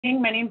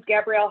My name is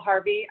Gabrielle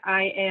Harvey.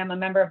 I am a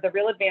member of the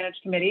Real Advantage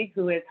Committee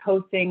who is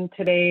hosting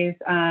today's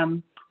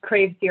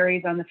CRAVE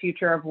series on the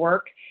future of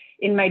work.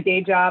 In my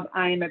day job,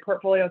 I am a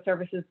portfolio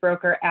services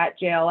broker at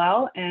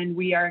JLL, and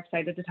we are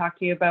excited to talk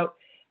to you about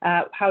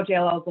how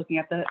JLL is looking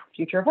at the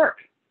future of work.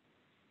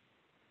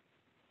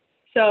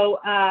 So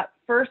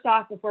first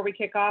off, before we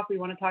kick off, we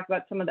want to talk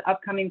about some of the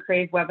upcoming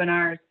CRAVE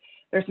webinars.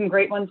 There's some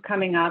great ones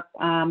coming up.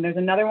 There's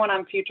another one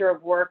on future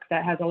of work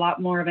that has a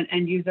lot more of an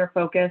end user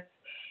focus.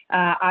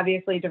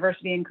 Obviously,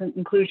 diversity and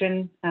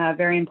inclusion,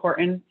 very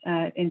important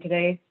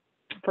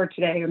for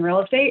today in real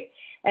estate.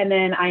 And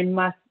then I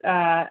must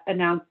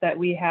announce that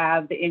we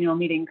have the annual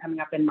meeting coming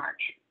up in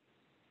March.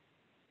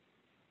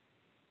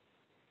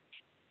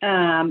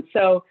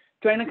 So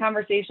join the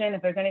conversation.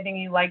 If there's anything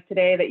you like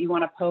today that you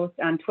want to post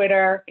on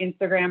Twitter,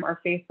 Instagram,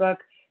 or Facebook,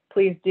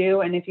 please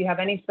do. And if you have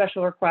any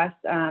special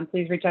requests,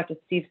 please reach out to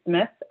Steve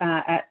Smith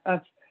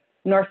of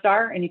North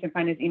Star, and you can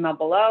find his email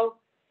below.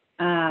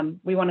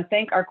 We want to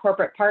thank our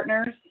corporate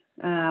partners,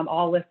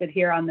 all listed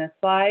here on this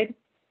slide,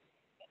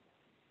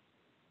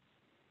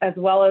 as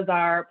well as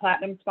our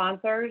platinum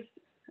sponsors.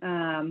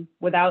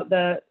 Without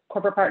the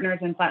corporate partners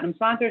and platinum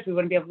sponsors, we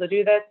wouldn't be able to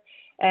do this.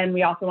 And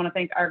we also want to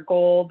thank our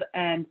gold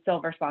and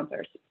silver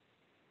sponsors.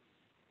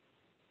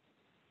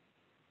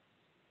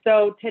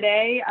 So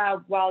today,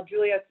 while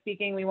Julia is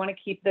speaking, we want to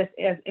keep this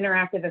as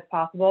interactive as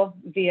possible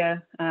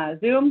via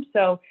Zoom.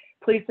 So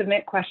please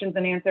submit questions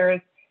and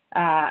answers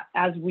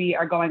as we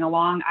are going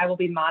along. I will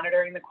be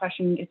monitoring the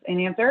questions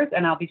and answers,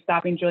 and I'll be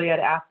stopping Julia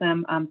to ask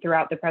them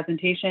throughout the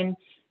presentation.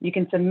 You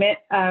can submit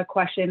a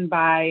question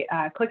by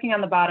clicking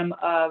on the bottom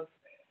of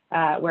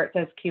where it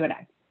says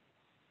Q&A.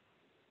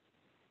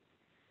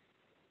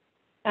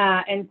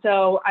 And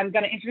so I'm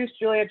going to introduce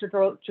Julia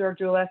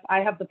Georgoulis. I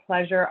have the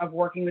pleasure of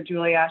working with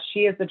Julia.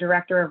 She is the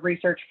Director of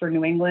Research for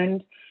New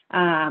England.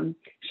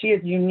 She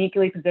is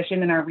uniquely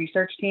positioned in our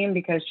research team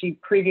because she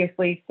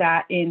previously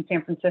sat in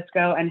San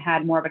Francisco and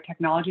had more of a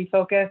technology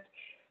focus.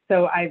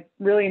 So I've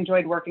really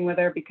enjoyed working with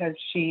her because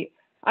she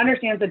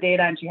understands the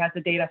data and she has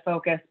the data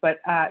focus, but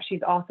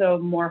she's also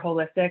more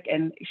holistic,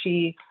 and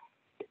she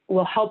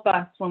will help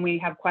us when we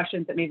have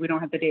questions that maybe we don't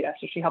have the data.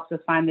 So she helps us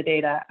find the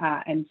data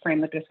and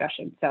frame the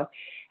discussion. So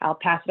I'll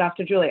pass it off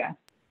to Julia.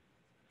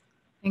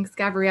 Thanks,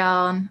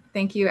 Gabrielle. And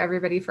thank you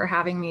everybody for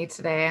having me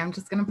today. I'm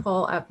just going to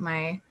pull up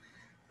my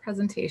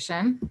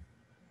presentation.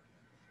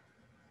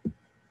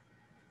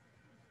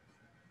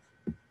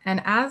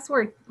 And as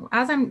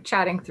I'm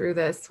chatting through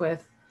this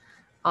with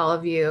all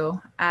of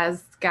you,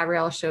 as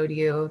Gabrielle showed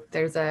you,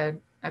 there's a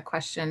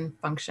question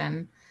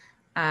function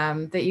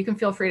that you can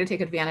feel free to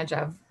take advantage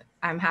of.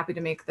 I'm happy to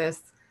make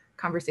this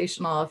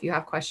conversational. If you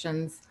have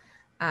questions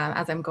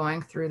as I'm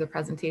going through the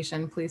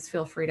presentation, please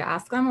feel free to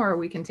ask them, or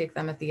we can take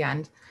them at the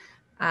end.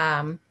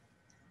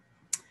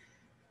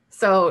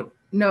 So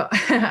no,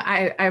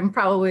 I'm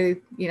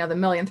probably, the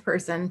millionth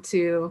person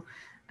to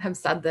have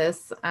said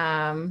this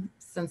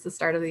since the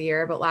start of the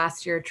year, but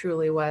last year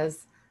truly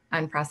was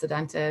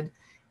unprecedented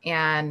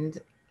and,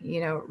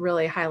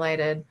 really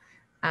highlighted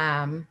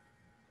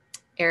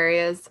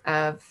areas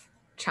of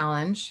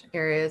challenge,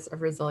 areas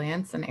of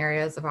resilience, and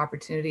areas of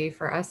opportunity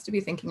for us to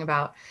be thinking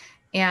about.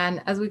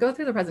 And as we go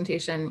through the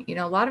presentation,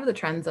 a lot of the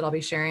trends that I'll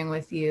be sharing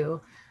with you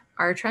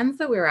are trends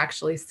that we were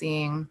actually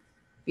seeing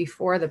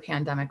before the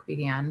pandemic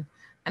began.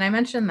 And I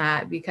mention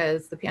that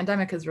because the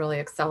pandemic has really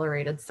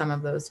accelerated some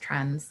of those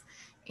trends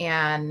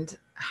and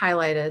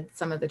highlighted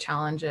some of the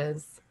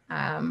challenges,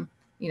 that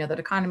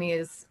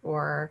economies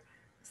or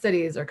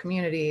cities or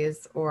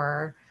communities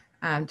or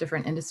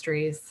different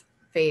industries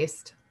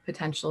faced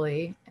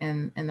potentially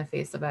in the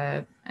face of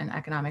an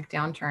economic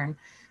downturn.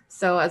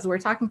 So as we're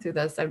talking through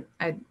this,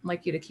 I'd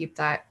like you to keep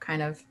that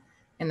kind of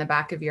in the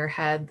back of your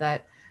head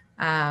that,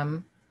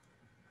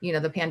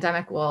 the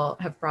pandemic will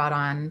have brought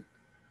on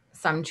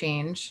some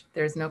change.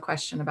 There's no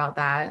question about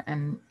that.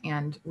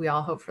 And we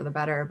all hope for the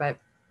better, but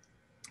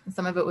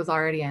some of it was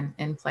already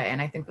in play.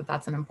 And I think that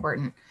that's an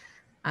important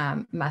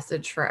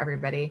message for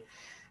everybody.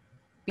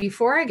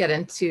 Before I get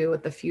into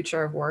what the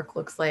future of work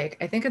looks like,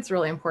 I think it's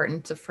really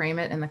important to frame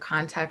it in the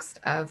context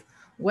of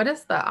what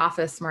is the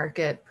office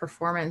market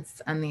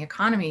performance and the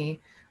economy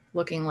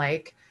looking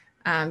like,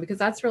 because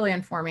that's really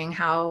informing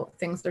how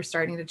things are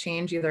starting to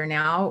change either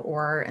now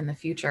or in the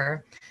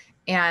future.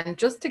 And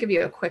just to give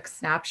you a quick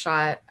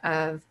snapshot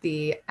of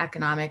the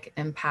economic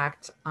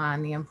impact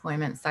on the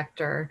employment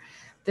sector,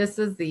 this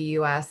is the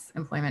US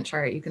employment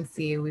chart. You can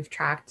see we've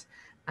tracked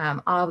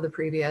all of the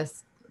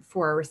previous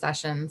 4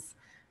 recessions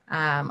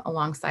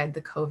alongside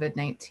the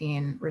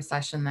COVID-19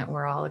 recession that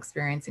we're all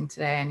experiencing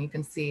today. And you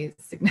can see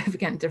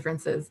significant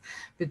differences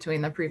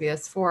between the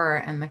previous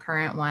 4 and the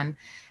current one.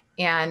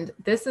 And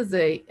this is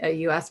a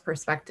US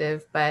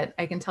perspective, but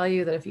I can tell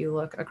you that if you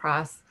look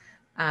across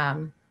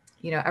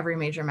every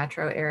major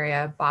metro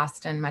area,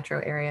 Boston metro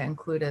area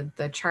included,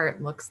 the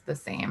chart looks the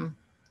same.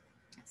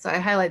 So I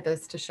highlight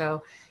this to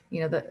show,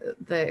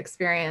 the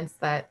experience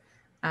that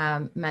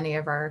many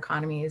of our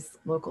economies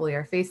locally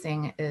are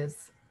facing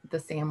is the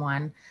same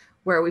one.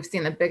 Where we've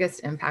seen the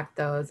biggest impact,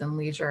 though, is in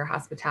leisure,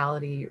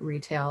 hospitality,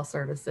 retail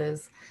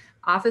services.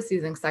 Office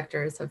using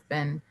sectors have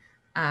been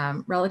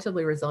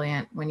relatively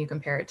resilient when you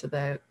compare it to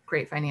the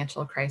great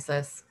financial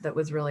crisis that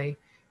was really,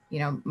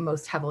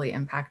 most heavily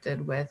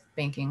impacted with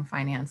banking,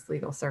 finance,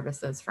 legal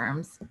services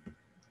firms.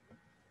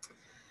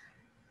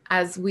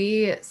 As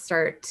we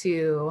start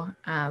to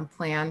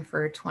plan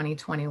for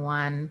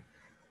 2021,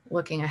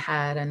 looking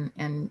ahead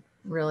and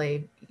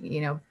really,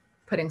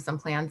 putting some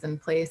plans in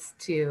place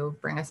to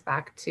bring us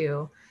back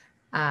to,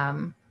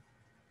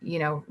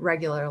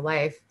 regular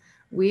life,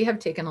 we have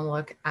taken a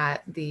look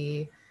at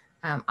the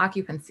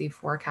occupancy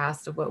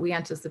forecast of what we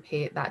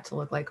anticipate that to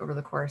look like over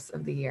the course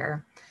of the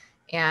year.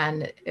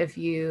 And if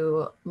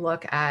you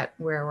look at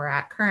where we're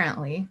at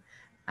currently,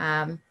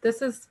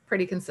 this is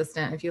pretty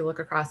consistent. If you look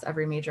across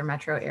every major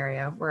metro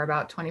area, we're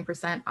about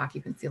 20%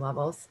 occupancy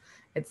levels.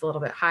 It's a little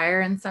bit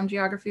higher in some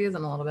geographies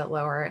and a little bit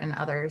lower in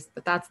others,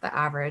 but that's the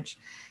average.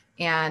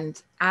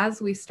 And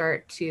as we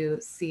start to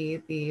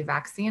see the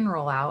vaccine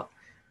roll out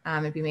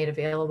and be made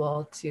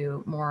available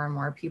to more and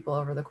more people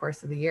over the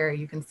course of the year,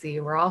 you can see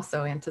we're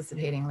also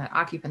anticipating that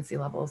occupancy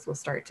levels will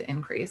start to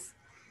increase.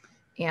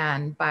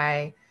 And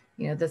by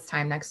this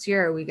time next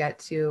year, we get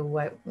to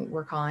what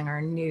we're calling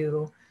our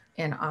new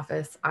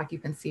in-office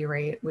occupancy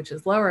rate, which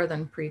is lower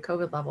than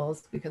pre-COVID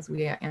levels because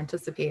we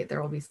anticipate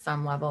there will be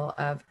some level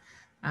of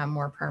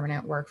more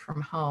permanent work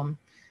from home.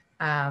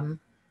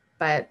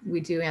 But we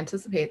do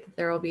anticipate that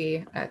there will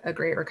be a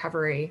great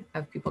recovery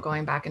of people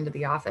going back into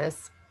the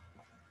office.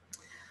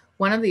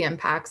 One of the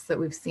impacts that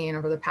we've seen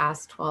over the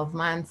past 12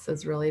 months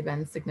has really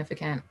been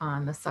significant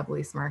on the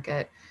sublease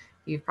market.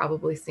 You've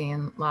probably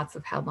seen lots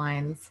of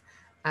headlines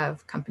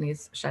of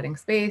companies shedding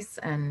space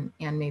and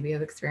maybe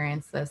have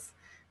experienced this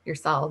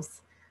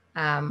yourselves.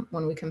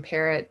 When we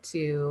compare it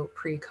to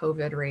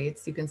pre-COVID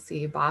rates, you can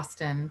see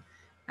Boston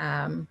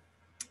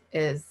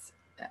is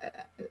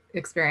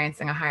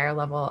experiencing a higher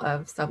level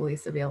of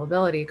sublease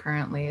availability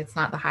currently. It's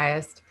not the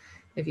highest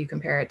if you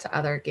compare it to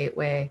other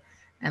gateway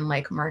and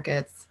like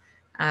markets.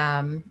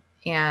 And,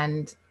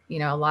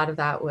 a lot of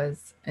that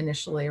was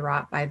initially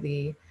wrought by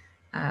the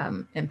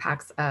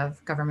impacts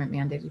of government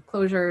mandated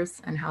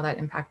closures and how that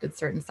impacted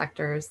certain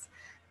sectors.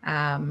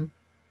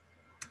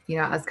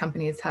 As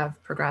companies have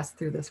progressed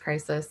through this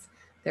crisis,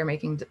 they're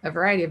making a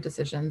variety of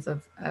decisions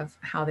of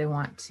how they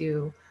want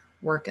to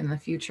work in the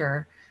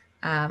future.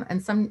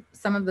 And some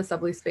of the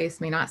sublease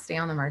space may not stay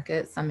on the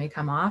market. Some may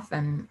come off,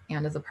 and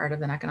as a part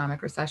of an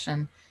economic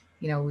recession,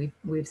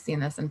 we've seen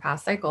this in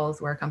past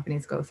cycles where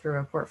companies go through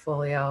a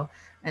portfolio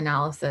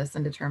analysis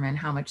and determine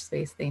how much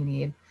space they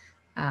need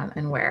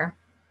and where.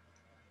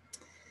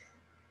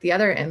 The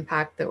other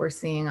impact that we're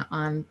seeing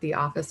on the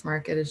office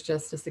market is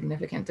just a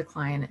significant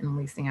decline in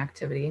leasing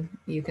activity.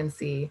 You can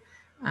see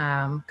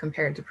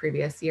compared to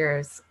previous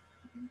years,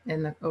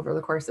 over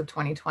the course of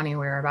 2020,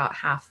 we're about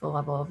half the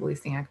level of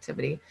leasing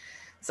activity.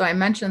 So I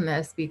mention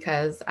this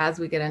because as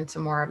we get into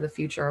more of the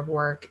future of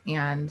work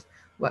and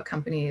what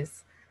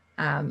companies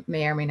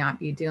may or may not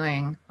be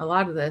doing, a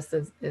lot of this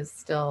is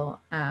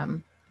still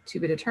to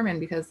be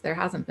determined because there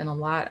hasn't been a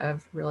lot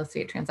of real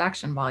estate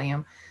transaction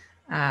volume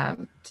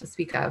to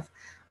speak of.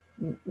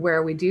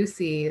 Where we do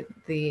see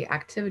the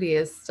activity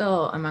is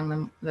still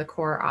among the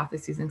core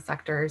office using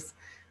sectors,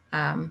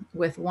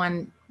 with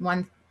one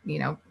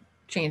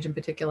change in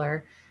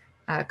particular.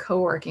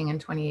 Co-working in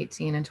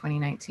 2018 and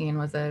 2019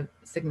 was a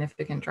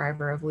significant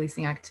driver of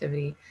leasing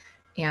activity.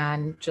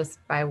 And just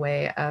by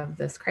way of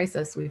this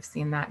crisis, we've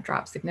seen that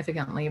drop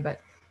significantly,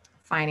 but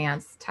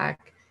finance,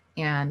 tech,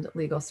 and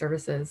legal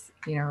services,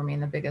 remain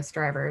the biggest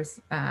drivers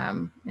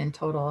in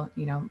total,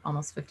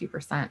 almost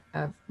 50%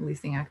 of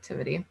leasing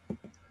activity.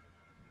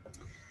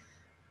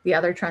 The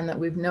other trend that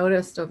we've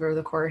noticed over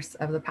the course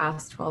of the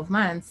past 12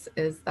 months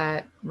is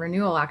that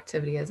renewal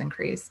activity has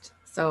increased.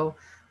 So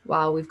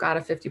while we've got a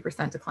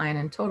 50% decline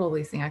in total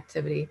leasing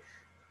activity,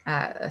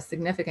 a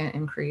significant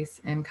increase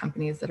in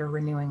companies that are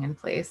renewing in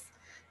place.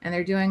 And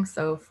they're doing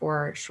so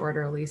for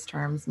shorter lease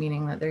terms,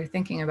 meaning that they're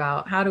thinking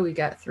about how do we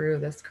get through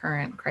this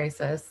current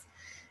crisis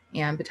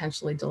and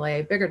potentially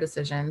delay bigger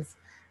decisions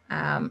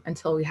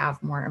until we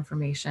have more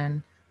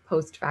information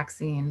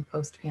post-vaccine,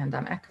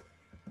 post-pandemic.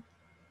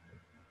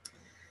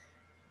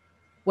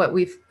 What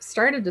we've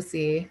started to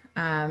see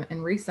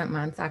in recent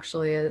months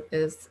actually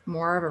is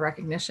more of a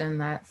recognition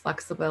that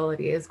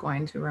flexibility is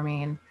going to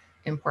remain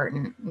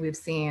important. We've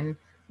seen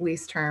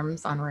lease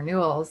terms on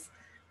renewals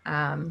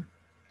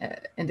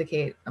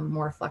indicate a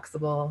more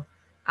flexible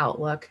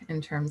outlook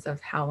in terms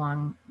of how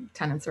long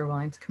tenants are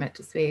willing to commit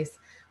to space.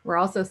 We're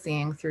also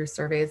seeing through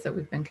surveys that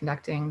we've been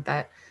conducting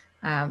that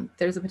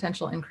there's a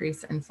potential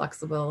increase in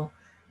flexible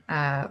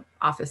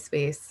office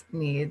space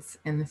needs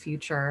in the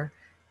future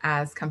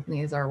as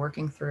companies are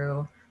working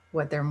through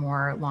what their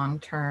more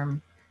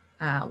long-term,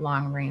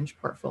 long-range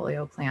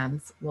portfolio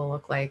plans will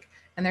look like.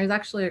 And there's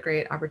actually a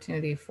great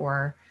opportunity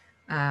for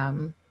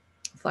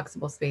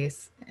flexible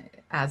space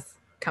as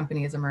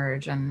companies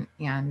emerge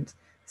and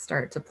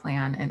start to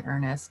plan in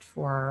earnest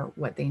for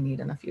what they need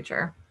in the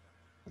future.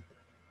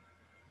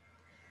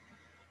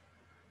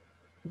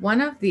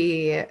 One of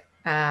the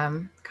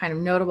kind of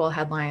notable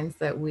headlines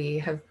that we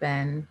have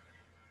been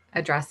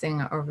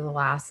addressing over the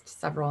last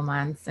several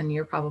months, and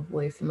you're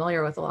probably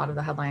familiar with a lot of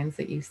the headlines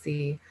that you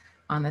see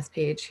on this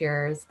page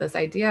here, is this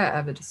idea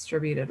of a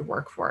distributed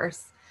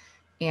workforce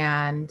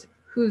and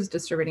who's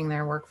distributing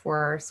their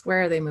workforce,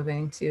 where are they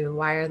moving to,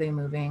 why are they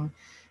moving?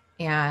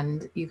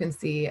 And you can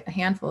see a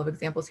handful of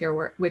examples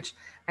here, which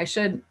I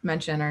should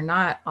mention are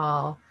not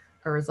all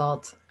a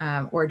result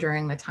or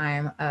during the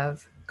time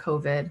of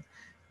COVID.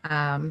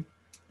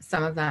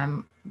 Some of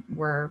them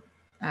were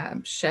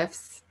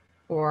shifts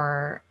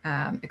or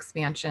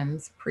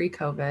expansions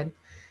pre-COVID.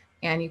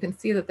 And you can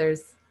see that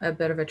there's a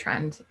bit of a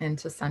trend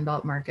into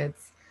Sunbelt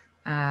markets,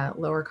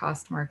 lower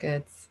cost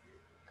markets.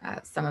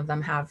 Some of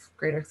them have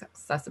greater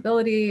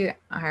accessibility, a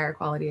higher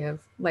quality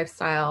of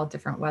lifestyle,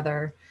 different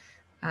weather.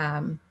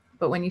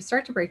 But when you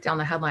start to break down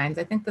the headlines,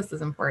 I think this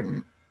is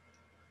important.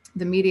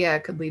 The media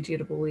could lead you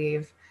to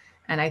believe,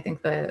 and I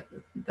think the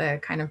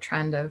kind of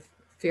trend of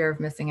fear of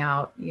missing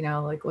out,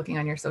 like looking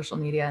on your social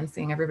media and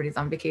seeing everybody's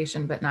on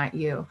vacation, but not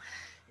you.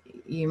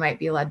 You might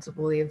be led to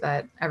believe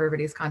that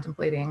everybody's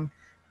contemplating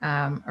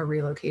a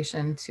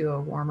relocation to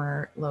a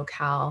warmer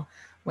locale.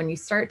 When you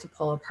start to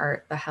pull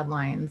apart the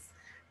headlines,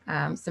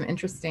 some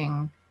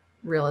interesting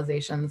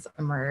realizations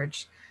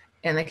emerge.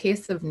 In the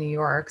case of New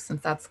York,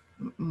 since that's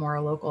more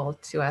local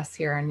to us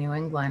here in New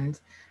England,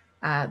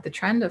 the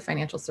trend of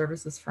financial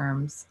services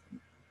firms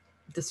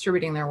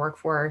distributing their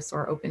workforce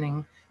or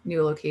opening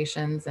new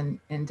locations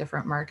in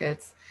different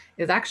markets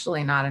is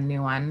actually not a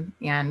new one.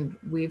 And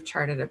we've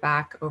charted it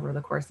back over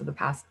the course of the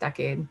past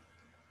decade.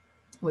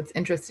 What's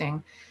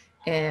interesting,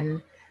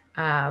 in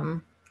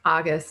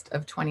August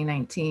of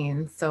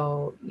 2019,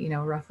 so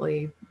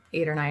roughly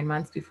 8 or 9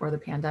 months before the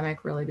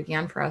pandemic really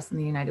began for us in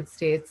the United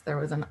States, there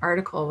was an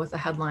article with a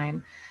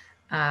headline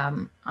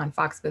on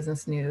Fox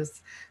Business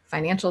News: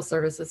 financial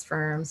services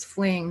firms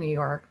fleeing New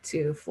York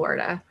to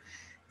Florida.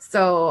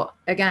 So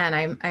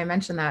again, I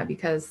mention that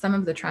because some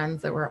of the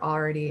trends that were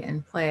already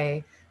in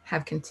play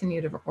have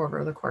continued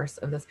over the course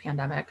of this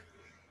pandemic.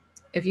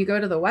 If you go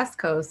to the West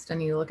Coast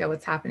and you look at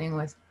what's happening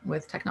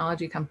with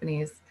technology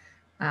companies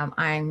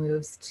eyeing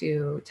moves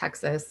to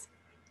Texas,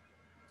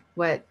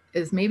 what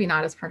is maybe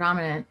not as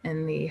predominant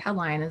in the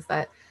headline is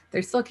that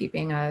they're still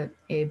keeping a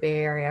Bay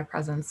Area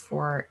presence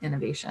for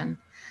innovation.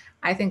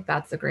 I think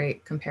that's a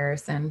great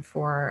comparison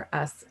for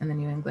us in the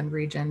New England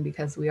region,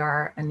 because we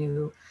are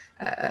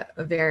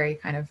a very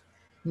kind of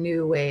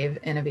new wave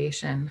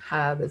innovation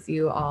hub, as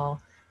you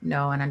all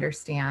know and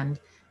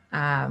understand.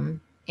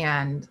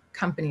 And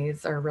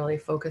companies are really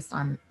focused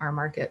on our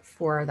market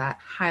for that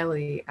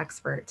highly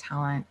expert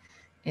talent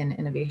in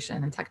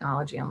innovation and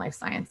technology and life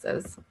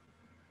sciences.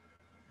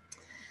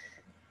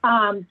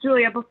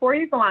 Julia, before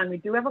you go on, we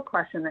do have a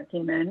question that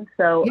came in.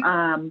 So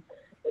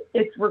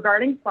it's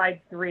regarding slide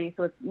 3.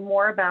 So it's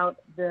more about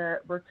the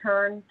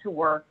return to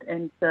work.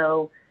 And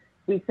so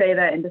we say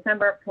that in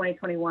December of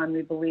 2021,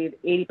 we believe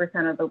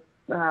 80% of the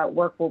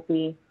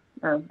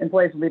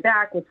employees will be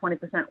back, with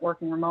 20%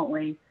 working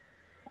remotely.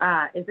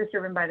 Is this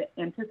driven by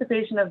the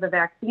anticipation of the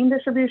vaccine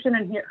distribution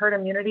and herd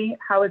immunity?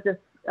 How is this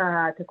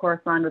to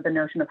correspond with the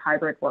notion of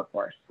hybrid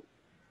workforce?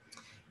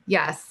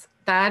 Yes,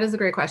 that is a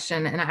great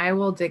question. And I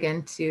will dig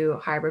into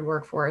hybrid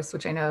workforce,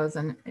 which I know is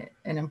an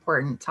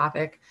important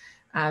topic,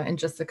 in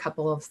just a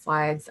couple of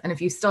slides. And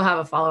if you still have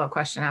a follow-up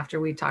question after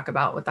we talk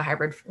about what the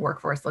hybrid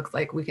workforce looks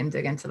like, we can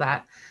dig into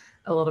that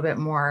a little bit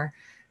more.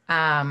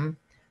 But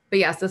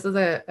yes, this is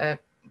a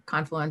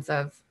confluence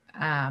of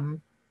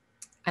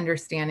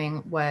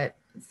understanding what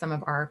some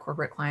of our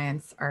corporate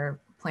clients are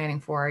planning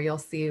for. You'll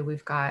see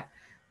we've got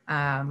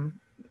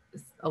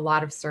a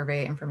lot of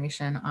survey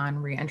information on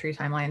reentry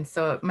timelines.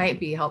 So it might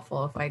be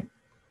helpful if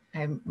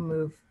I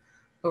move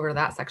over to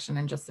that section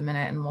in just a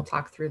minute, and we'll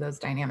talk through those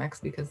dynamics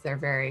because they're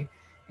very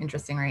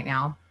interesting right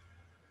now.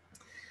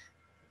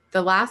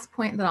 The last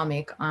point that I'll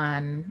make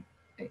on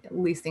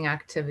leasing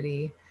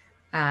activity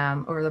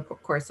over the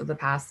course of the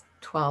past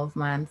 12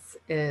 months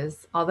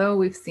is, although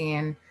we've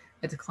seen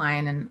a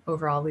decline in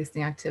overall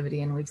leasing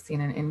activity and we've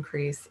seen an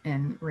increase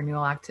in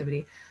renewal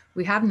activity,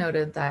 we have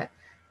noted that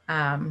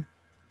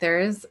there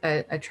is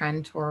a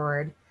trend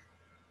toward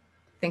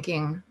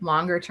thinking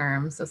longer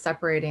term. So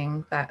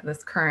separating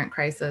this current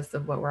crisis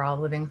of what we're all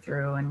living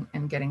through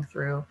and getting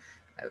through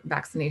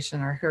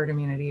vaccination or herd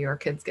immunity, or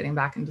kids getting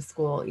back into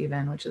school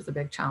even, which is a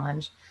big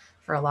challenge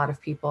for a lot of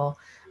people.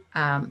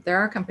 There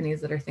are companies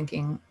that are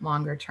thinking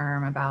longer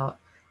term about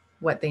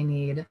what they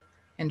need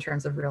in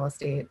terms of real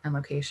estate and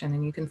location.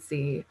 And you can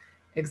see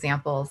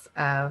examples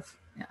of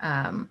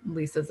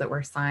leases that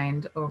were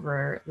signed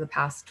over the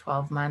past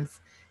 12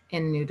 months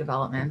in new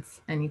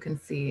developments. And you can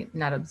see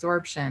net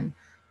absorption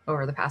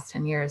over the past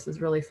 10 years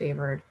has really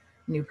favored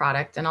new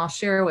product. And I'll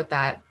share what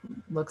that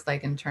looks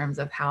like in terms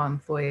of how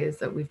employees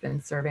that we've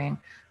been serving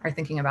are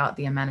thinking about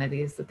the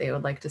amenities that they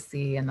would like to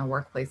see and the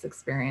workplace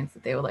experience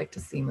that they would like to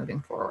see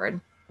moving forward.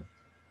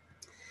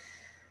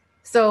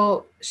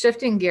 So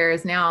shifting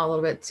gears now a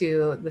little bit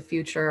to the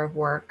future of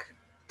work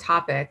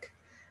topic,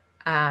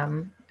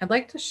 I'd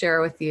like to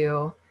share with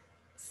you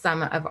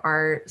some of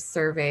our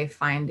survey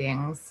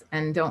findings.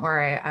 And don't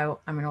worry, I'm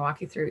going to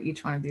walk you through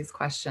each one of these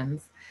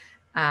questions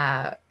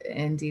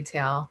in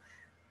detail.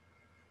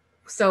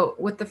 So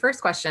with the first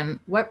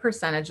question, what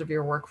percentage of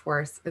your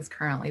workforce is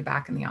currently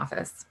back in the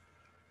office?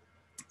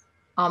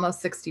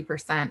 Almost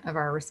 60% of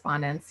our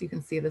respondents, you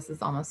can see this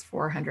is almost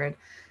 400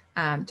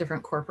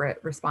 different corporate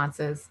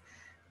responses.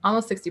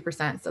 Almost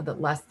 60% said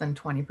that less than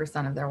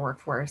 20% of their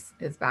workforce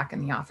is back in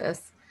the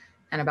office.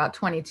 And about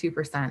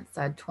 22%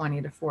 said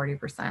 20 to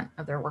 40%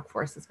 of their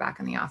workforce is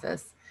back in the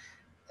office.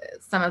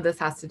 Some of this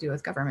has to do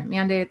with government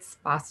mandates.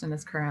 Boston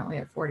is currently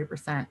at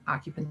 40%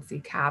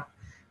 occupancy cap,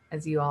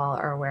 as you all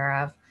are aware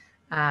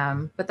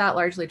of. But that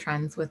largely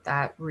trends with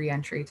that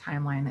reentry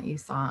timeline that you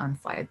saw on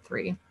slide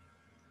 3.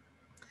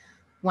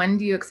 When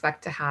do you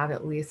expect to have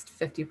at least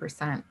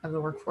 50% of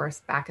the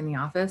workforce back in the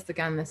office?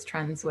 Again, this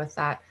trends with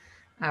that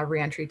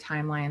reentry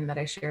timeline that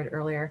I shared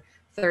earlier.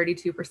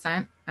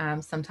 32%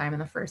 sometime in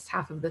the first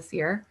half of this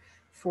year,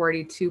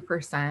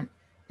 42%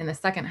 in the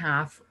second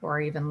half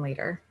or even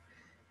later.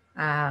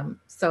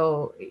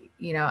 So,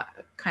 you know,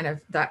 kind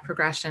of that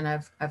progression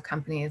of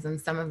companies,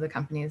 and some of the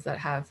companies that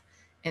have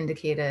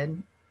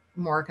indicated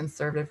more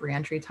conservative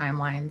reentry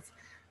timelines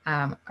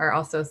are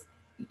also,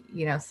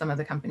 you know, some of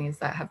the companies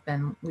that have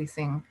been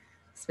leasing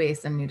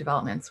space in new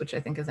developments, which I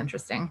think is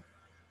interesting.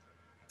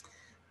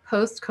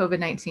 Post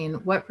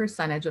COVID-19, what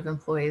percentage of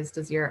employees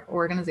does your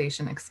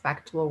organization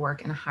expect will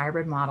work in a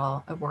hybrid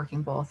model of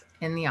working both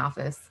in the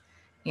office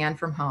and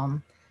from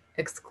home,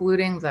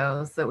 excluding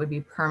those that would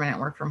be permanent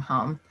work from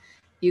home?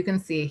 You can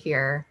see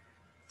here,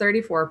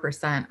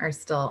 34% are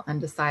still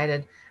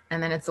undecided.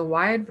 And then it's a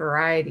wide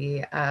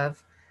variety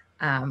of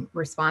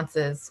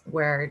responses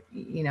where,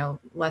 you know,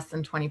 less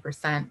than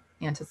 20%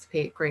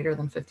 anticipate greater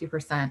than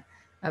 50%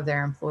 of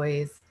their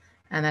employees.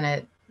 And then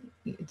it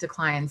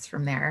declines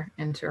from there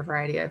into a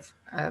variety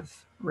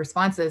of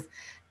responses.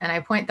 And I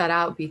point that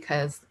out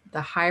because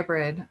the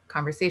hybrid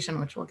conversation,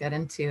 which we'll get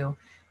into,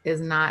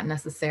 is not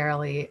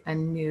necessarily a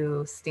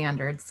new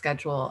standard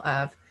schedule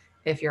of,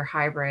 if you're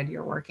hybrid,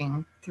 you're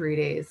working 3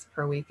 days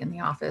per week in the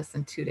office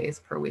and 2 days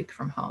per week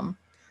from home,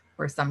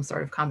 or some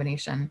sort of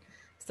combination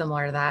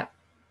similar to that.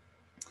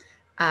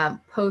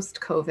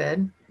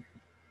 Post-COVID,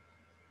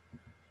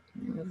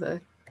 move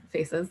the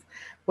faces,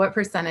 what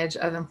percentage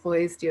of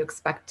employees do you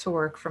expect to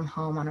work from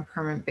home on a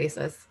permanent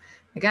basis?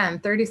 Again,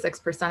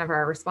 36% of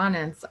our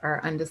respondents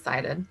are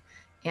undecided.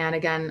 And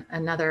again,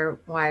 another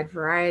wide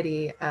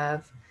variety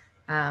of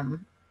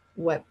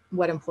what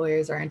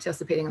employers are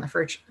anticipating in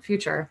the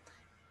future.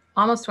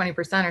 Almost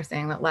 20% are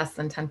saying that less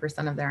than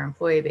 10% of their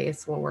employee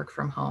base will work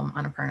from home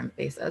on a permanent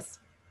basis.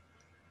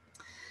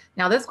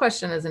 Now, this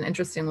question is an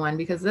interesting one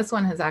because this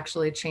one has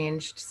actually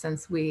changed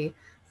since we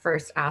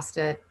first asked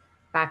it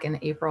back in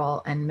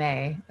April and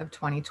May of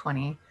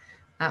 2020.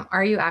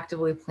 Are you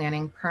actively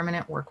planning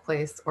permanent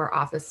workplace or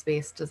office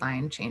space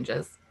design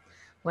changes?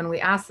 When we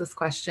asked this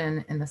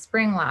question in the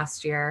spring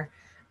last year,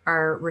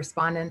 our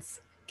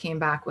respondents came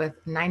back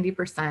with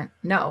 90%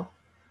 no,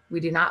 we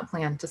do not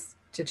plan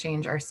to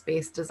change our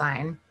space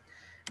design.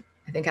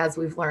 I think as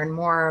we've learned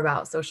more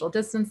about social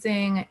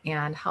distancing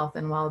and health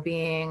and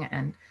well-being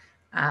and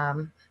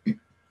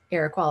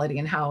air quality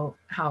and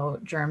how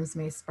germs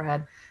may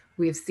spread,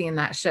 we've seen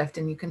that shift.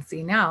 And you can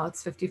see now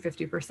it's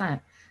 50-50%.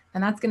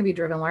 And that's going to be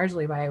driven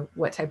largely by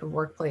what type of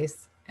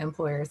workplace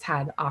employers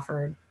had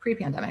offered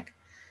pre-pandemic.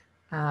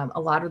 A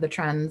lot of the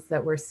trends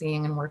that we're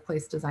seeing in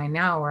workplace design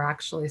now are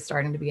actually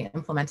starting to be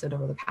implemented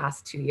over the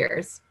past 2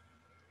 years.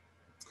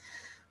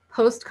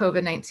 Post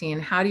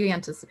COVID-19, how do you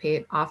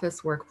anticipate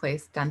office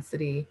workplace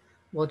density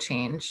will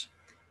change?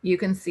 You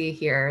can see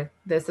here,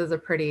 this is a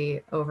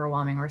pretty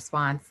overwhelming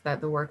response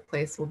that the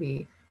workplace will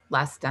be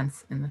less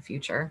dense in the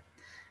future.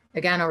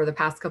 Again, over the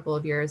past couple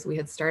of years, we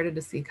had started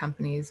to see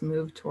companies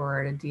move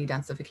toward a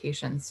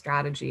de-densification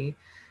strategy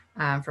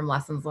from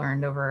lessons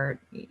learned over,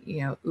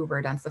 you know,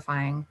 Uber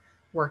densifying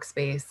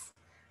workspace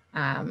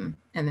in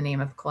the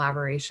name of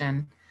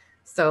collaboration.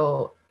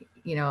 So,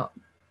 you know,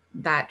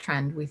 that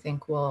trend we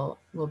think will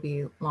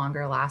be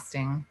longer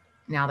lasting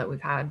now that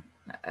we've had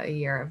a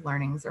year of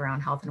learnings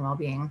around health and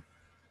well-being.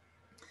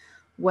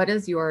 What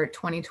is your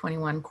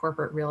 2021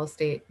 corporate real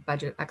estate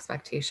budget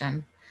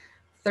expectation?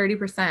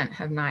 30%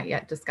 have not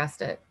yet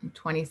discussed it.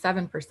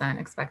 27%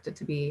 expect it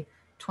to be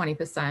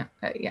 20%,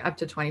 up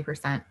to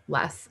 20%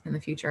 less in the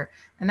future.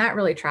 And that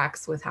really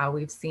tracks with how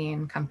we've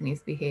seen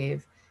companies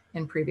behave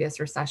in previous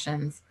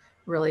recessions,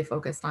 really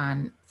focused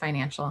on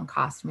financial and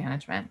cost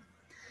management.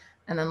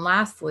 And then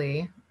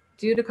lastly,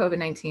 due to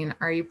COVID-19,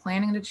 are you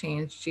planning to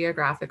change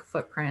geographic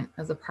footprint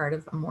as a part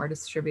of a more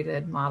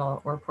distributed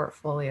model or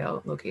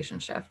portfolio location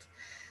shift?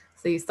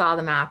 So you saw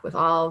the map with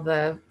all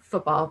the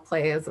football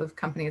plays of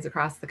companies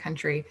across the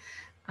country.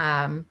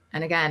 And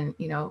again,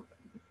 you know,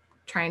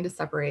 trying to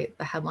separate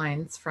the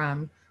headlines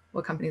from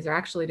what companies are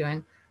actually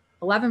doing,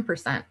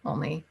 11%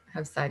 only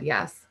have said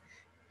yes.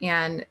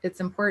 And it's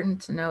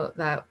important to note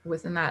that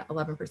within that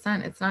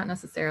 11%, it's not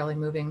necessarily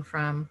moving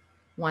from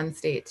one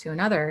state to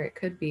another. It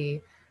could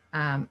be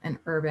an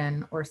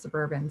urban or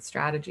suburban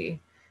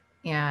strategy.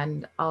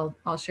 And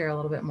I'll share a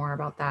little bit more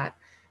about that.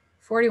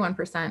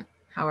 41%,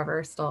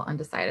 however, still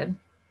undecided.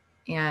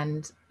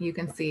 And you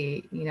can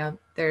see,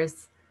 there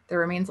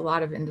remains a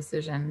lot of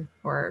indecision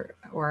or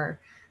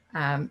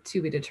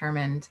to be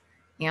determined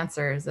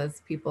answers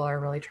as people are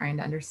really trying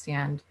to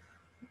understand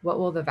what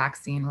will the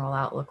vaccine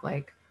rollout look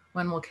like?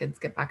 When will kids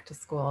get back to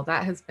school?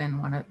 That has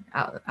been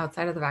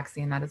outside of the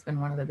vaccine, that has been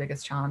one of the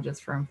biggest challenges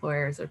for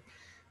employers or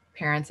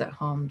parents at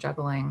home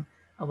juggling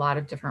a lot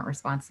of different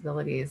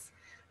responsibilities.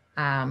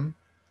 Um,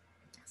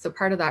 so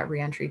part of that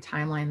reentry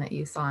timeline that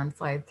you saw on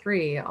slide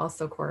 3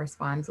 also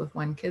corresponds with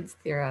when kids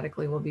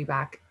theoretically will be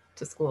back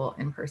to school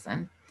in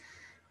person.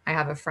 I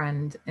have a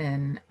friend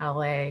in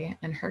LA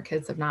and her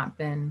kids have not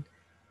been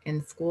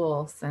in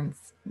school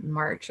since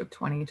March of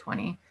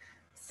 2020.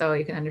 So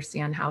you can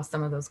understand how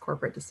some of those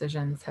corporate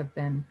decisions have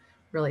been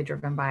really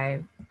driven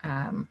by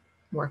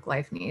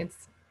work-life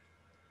needs.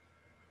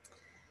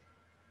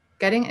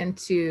 Getting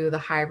into the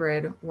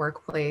hybrid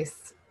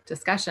workplace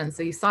discussion.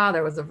 So you saw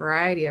there was a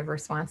variety of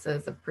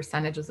responses of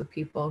percentages of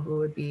people who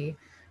would be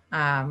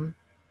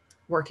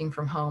working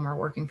from home or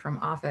working from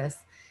office.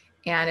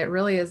 And it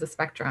really is a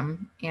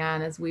spectrum.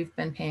 And as we've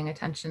been paying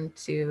attention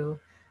to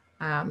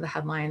the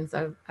headlines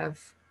of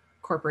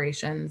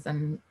corporations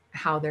and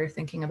how they're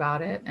thinking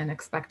about it and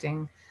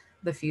expecting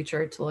the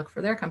future to look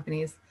for their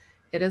companies,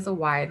 it is a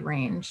wide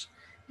range.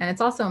 And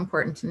it's also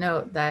important to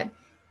note that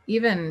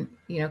even,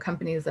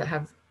 companies that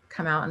have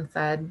come out and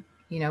said,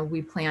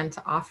 we plan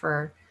to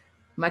offer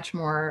much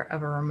more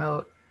of a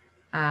remote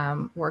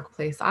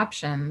workplace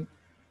option,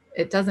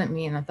 it doesn't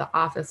mean that the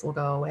office will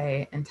go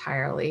away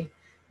entirely.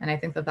 And I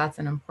think that that's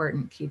an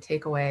important key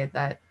takeaway,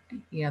 that,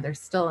 there's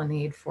still a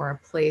need for a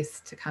place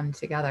to come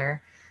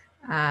together.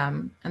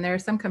 And there are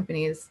some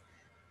companies,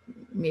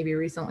 maybe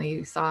recently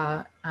you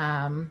saw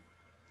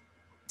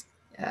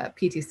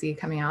PTC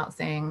coming out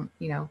saying,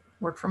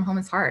 work from home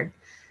is hard.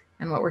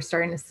 And what we're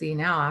starting to see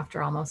now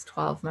after almost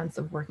 12 months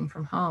of working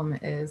from home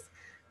is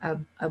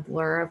a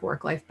blur of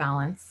work-life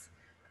balance,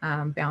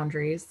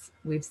 boundaries.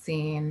 We've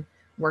seen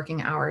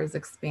working hours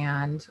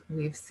expand.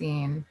 We've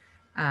seen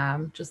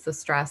just the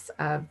stress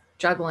of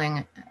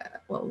juggling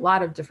a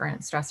lot of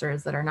different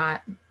stressors that are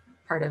not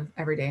part of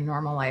everyday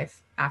normal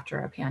life after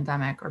a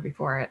pandemic or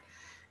before it,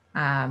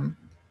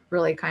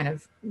 really kind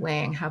of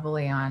weighing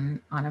heavily on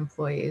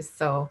employees.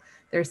 So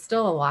there's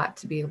still a lot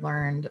to be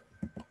learned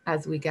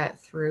as we get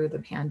through the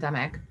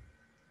pandemic.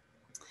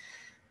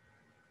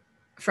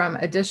 From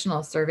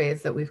additional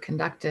surveys that we've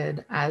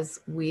conducted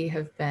as we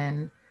have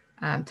been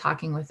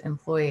talking with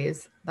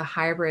employees, the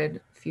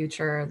hybrid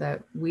future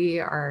that we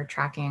are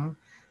tracking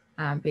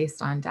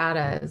based on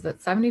data is that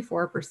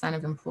 74%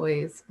 of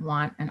employees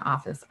want an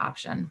office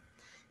option.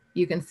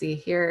 You can see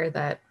here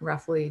that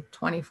roughly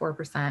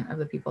 24% of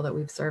the people that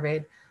we've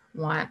surveyed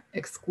want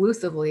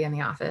exclusively in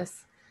the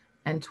office,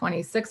 and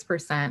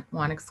 26%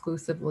 want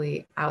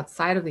exclusively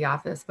outside of the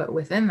office. But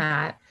within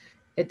that,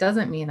 it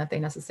doesn't mean that they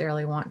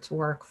necessarily want to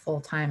work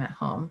full-time at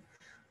home.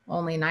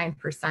 Only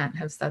 9%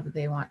 have said that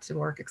they want to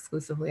work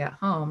exclusively at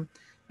home,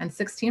 and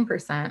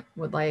 16%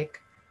 would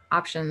like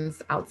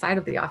options outside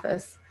of the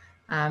office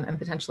and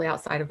potentially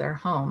outside of their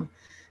home.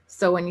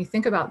 So when you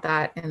think about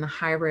that in the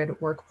hybrid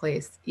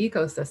workplace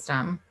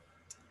ecosystem,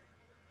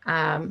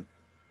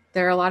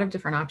 there are a lot of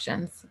different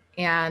options.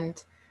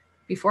 And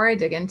before I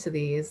dig into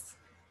these,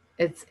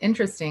 it's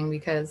interesting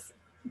because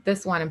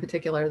this one in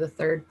particular, the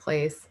third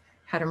place,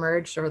 had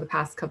emerged over the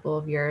past couple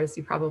of years.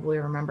 You probably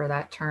remember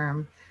that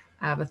term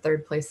of a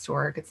third place to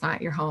work. It's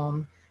not your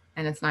home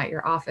and it's not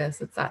your office.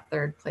 It's that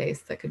third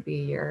place that could be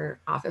your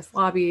office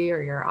lobby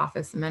or your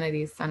office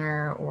amenities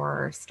center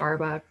or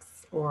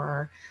Starbucks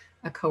or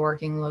a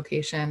co-working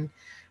location.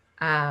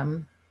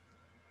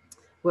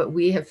 What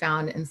we have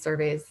found in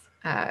surveys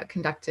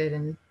conducted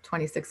in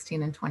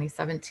 2016 and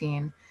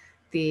 2017,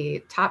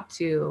 the top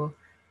two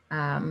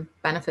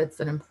benefits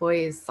that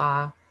employees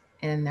saw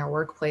in their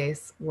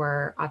workplace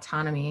were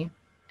autonomy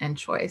and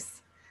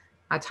choice.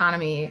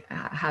 Autonomy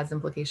has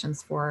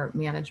implications for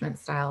management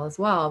style as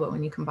well, but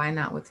when you combine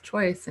that with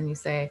choice and you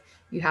say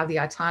you have the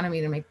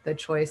autonomy to make the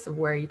choice of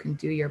where you can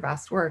do your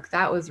best work,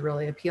 that was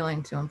really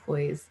appealing to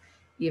employees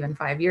even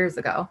 5 years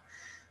ago.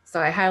 So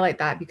I highlight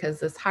that because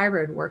this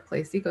hybrid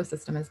workplace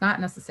ecosystem is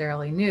not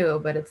necessarily new,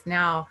 but it's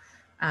now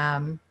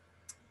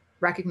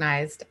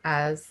recognized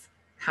as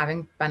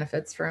having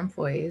benefits for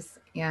employees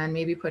and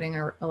maybe putting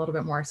a little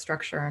bit more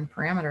structure and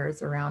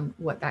parameters around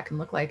what that can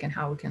look like and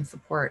how we can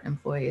support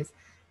employees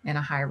in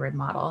a hybrid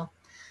model.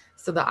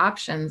 So the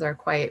options are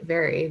quite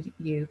varied.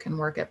 You can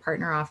work at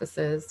partner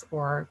offices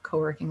or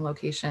co-working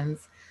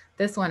locations.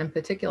 This one in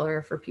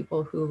particular, for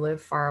people who live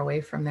far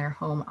away from their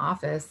home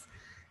office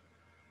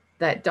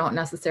that don't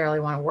necessarily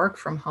want to work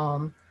from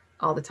home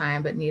all the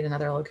time but need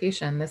another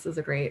location, this is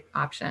a great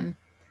option.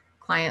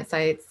 Client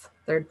sites,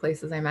 third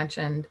place as I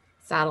mentioned,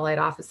 satellite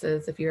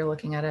offices if you're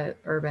looking at an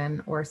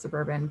urban or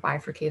suburban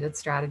bifurcated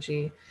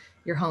strategy,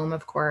 your home,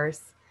 of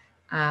course,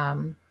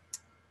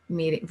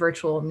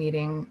 virtual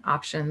meeting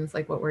options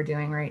like what we're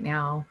doing right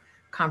now,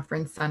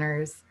 conference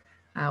centers,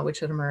 which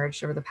had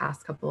emerged over the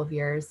past couple of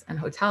years. And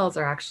hotels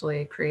are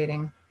actually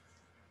creating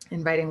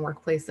inviting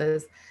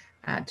workplaces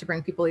to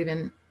bring people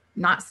even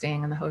not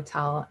staying in the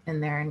hotel in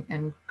there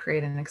and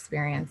create an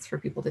experience for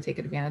people to take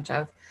advantage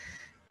of.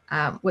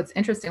 What's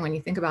interesting when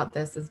you think about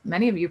this is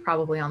many of you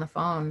probably on the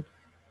phone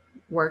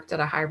worked at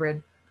a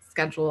hybrid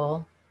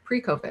schedule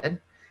pre-COVID.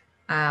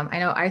 I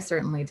know I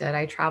certainly did.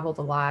 I traveled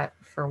a lot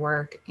for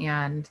work,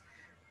 and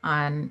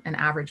on an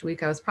average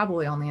week, I was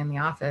probably only in the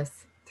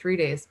office 3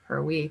 days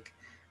per week.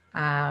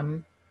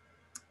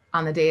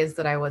 On the days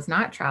that I was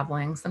not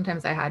traveling,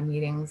 sometimes I had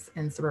meetings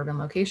in suburban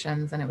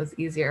locations, and it was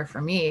easier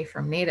for me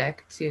from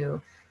Natick to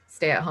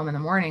stay at home in the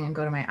morning and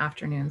go to my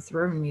afternoon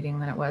suburban meeting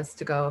than it was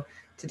to go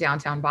to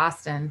downtown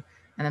Boston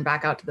and then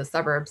back out to the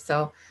suburbs.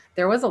 So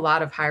there was a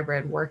lot of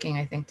hybrid working,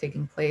 I think,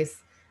 taking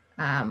place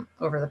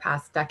over the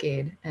past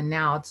decade. And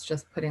now it's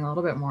just putting a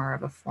little bit more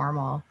of a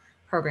formal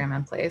program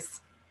in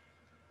place.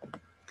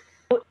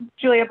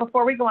 Julia,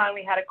 before we go on,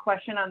 we had a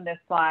question on this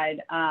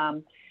slide.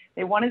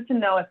 They wanted to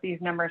know if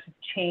these numbers have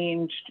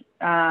changed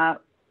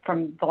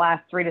from the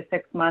last 3 to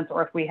 6 months,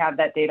 or if we have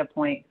that data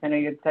point. I know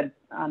you had said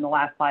on the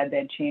last slide they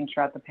had changed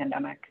throughout the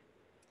pandemic.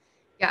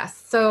 Yes,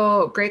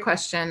 so great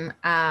question.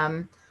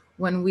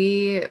 When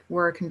we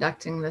were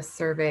conducting this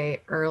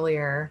survey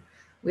earlier,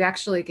 we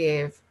actually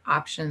gave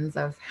options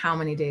of how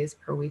many days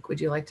per week would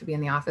you like to be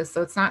in the office.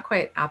 So it's not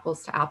quite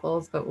apples to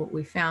apples, but what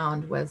we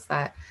found was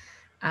that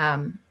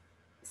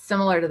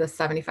similar to the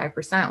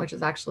 75%, which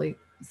has actually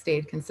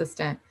stayed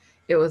consistent,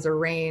 it was a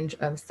range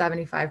of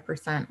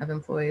 75% of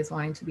employees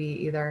wanting to be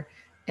either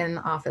in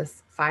the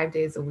office 5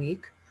 days a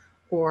week,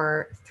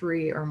 or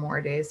 3 or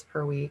more days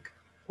per week,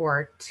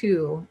 or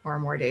 2 or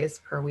more days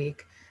per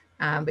week.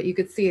 But you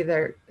could see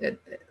there,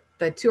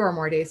 the 2 or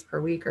more days per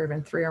week, or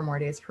even 3 or more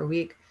days per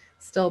week,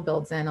 still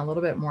builds in a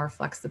little bit more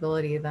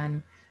flexibility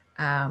than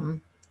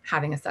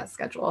having a set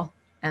schedule.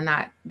 And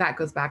that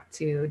goes back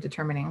to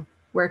determining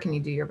where can you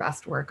do your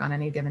best work on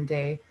any given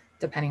day,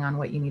 depending on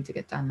what you need to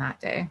get done that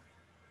day.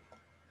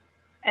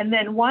 And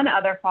then one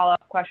other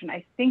follow-up question,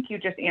 I think you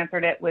just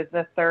answered it, was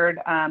the third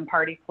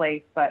party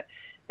place, but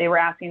they were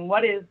asking,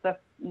 what is the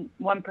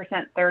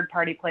 1% third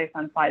party place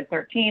on slide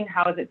 13?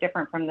 How is it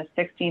different from the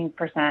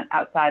 16%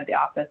 outside the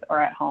office or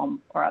at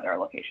home or other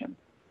locations?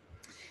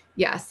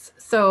 Yes,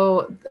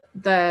 so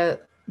the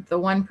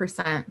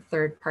 1%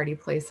 third party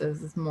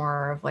places is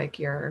more of like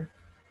your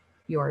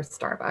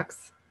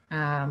Starbucks.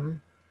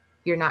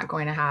 You're not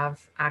going to have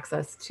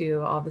access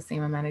to all the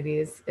same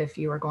amenities if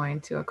you were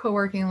going to a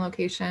co-working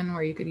location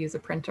where you could use a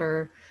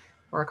printer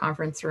or a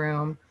conference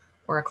room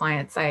or a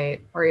client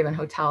site, or even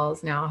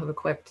hotels now have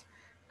equipped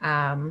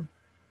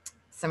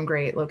some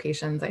great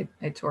locations. I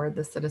toured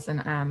the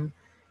Citizen M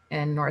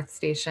in North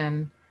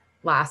Station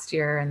last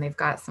year, and they've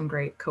got some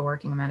great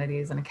co-working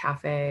amenities and a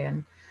cafe.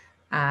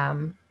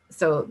 And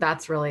so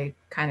that's really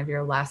kind of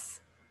your less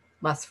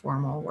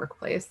formal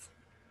workplace.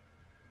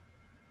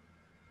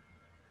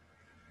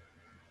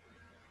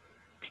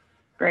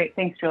 Great,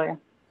 thanks, Julia.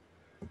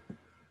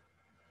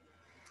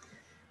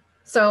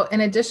 So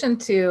in addition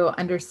to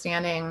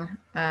understanding,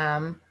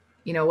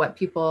 what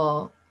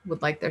people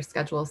would like their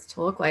schedules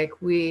to look like,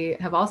 we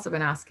have also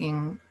been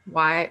asking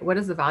what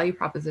is the value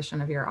proposition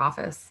of your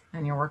office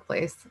and your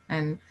workplace?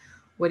 And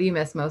what do you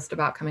miss most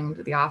about coming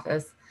to the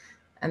office?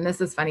 And this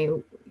is funny,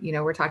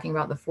 we're talking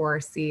about the 4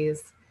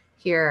 C's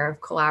here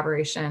of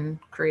collaboration,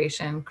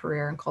 creation,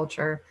 career, and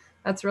culture.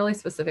 That's really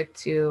specific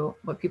to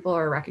what people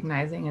are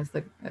recognizing as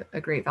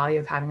a great value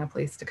of having a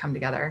place to come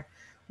together.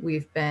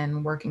 We've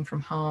been working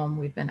from home,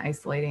 we've been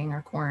isolating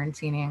or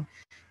quarantining,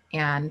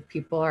 and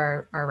people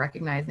are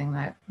recognizing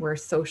that we're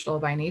social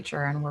by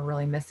nature and we're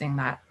really missing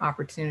that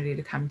opportunity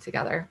to come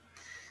together.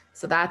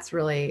 So that's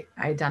really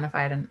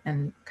identified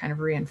and kind of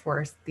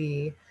reinforced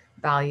the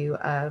value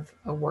of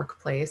a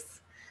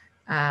workplace.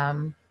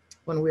 When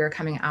we were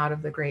coming out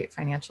of the great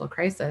financial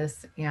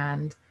crisis,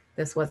 and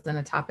this wasn't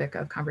a topic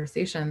of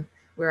conversation,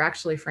 we were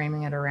actually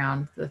framing it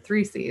around the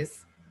 3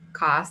 C's: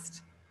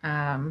 cost.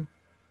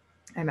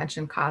 I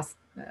mentioned cost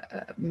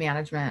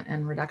management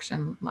and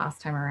reduction last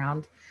time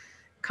around.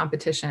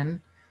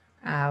 Competition,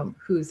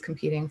 who's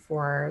competing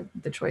for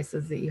the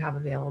choices that you have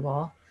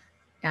available,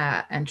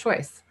 and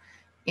choice.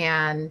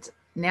 And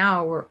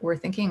now we're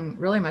thinking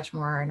really much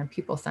more in a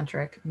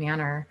people-centric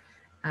manner,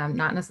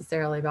 not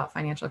necessarily about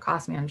financial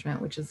cost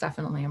management, which is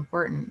definitely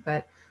important,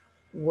 but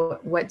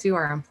what do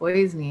our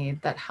employees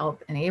need that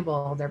help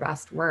enable their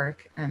best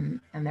work and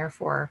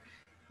therefore,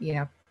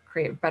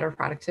 create better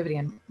productivity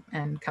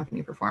and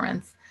company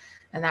performance.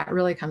 And that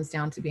really comes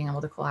down to being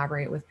able to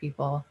collaborate with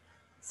people,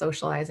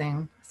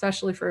 socializing,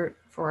 especially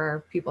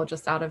for people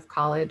just out of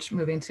college,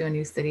 moving to a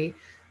new city.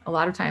 A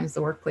lot of times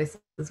the workplace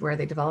is where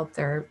they develop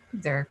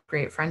their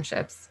great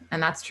friendships.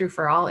 And that's true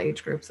for all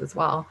age groups as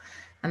well.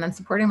 And then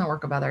supporting the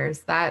work of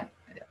others, that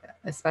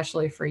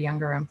especially for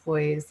younger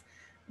employees,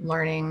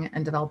 learning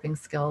and developing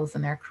skills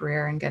in their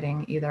career and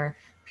getting either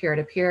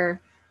peer-to-peer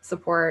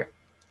support,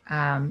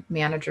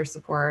 manager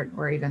support,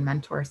 or even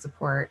mentor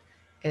support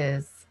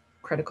is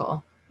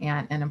critical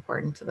and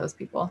important to those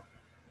people.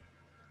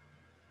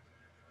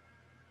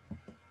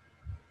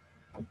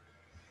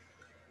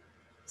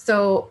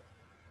 So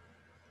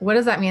what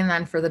does that mean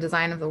then for the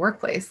design of the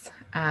workplace?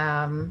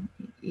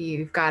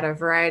 You've got a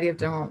variety of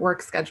different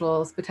work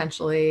schedules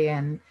potentially,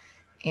 and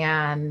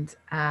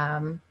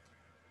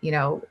you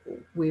know,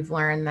 we've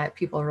learned that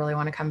people really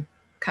want to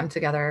come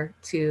together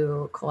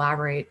to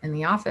collaborate in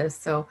the office.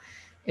 So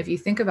if you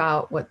think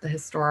about what the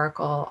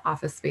historical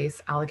office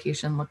space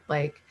allocation looked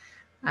like,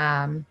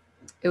 um,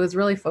 it was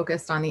really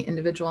focused on the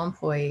individual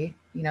employee,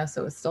 you know,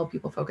 so it was still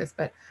people focused,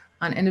 but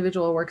on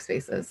individual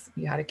workspaces.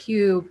 You had a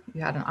cube,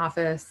 you had an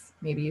office,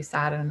 maybe you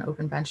sat at an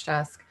open bench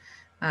desk,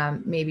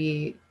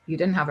 maybe you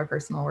didn't have a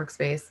personal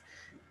workspace.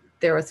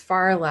 There was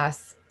far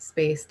less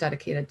space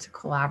dedicated to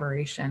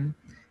collaboration.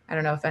 I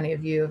don't know if any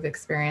of you have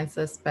experienced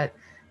this, but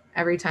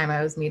every time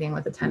I was meeting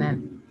with a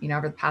tenant, you know,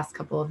 over the past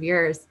couple of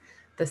years,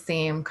 the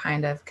same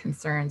kind of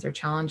concerns or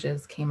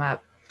challenges came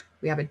up.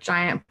 We have a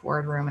giant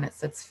boardroom and it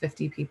sits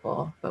 50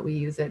 people, but we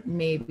use it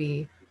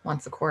maybe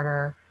once a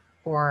quarter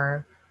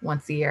or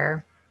once a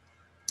year.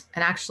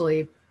 And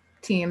actually,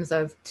 teams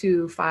of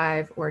 2,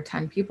 5, or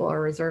 10 people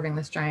are reserving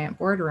this giant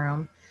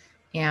boardroom.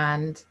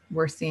 And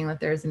we're seeing that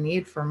there's a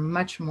need for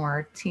much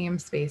more team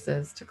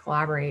spaces to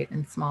collaborate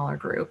in smaller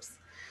groups.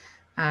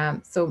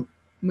 So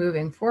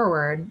moving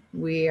forward,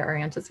 we are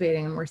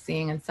anticipating and we're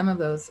seeing in some of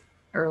those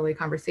early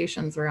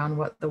conversations around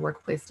what the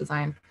workplace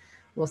design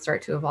will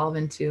start to evolve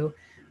into,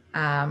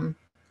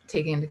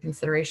 taking into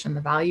consideration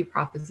the value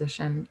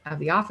proposition of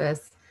the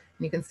office.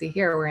 And you can see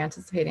here, we're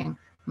anticipating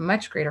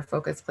much greater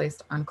focus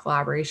placed on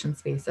collaboration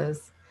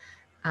spaces,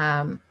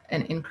 an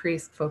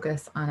increased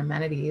focus on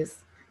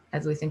amenities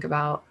as we think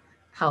about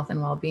health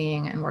and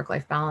well-being and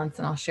work-life balance.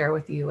 And I'll share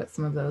with you what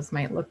some of those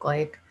might look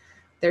like.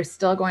 There's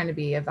still going to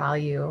be a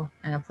value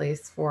and a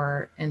place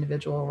for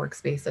individual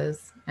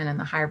workspaces, and in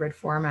the hybrid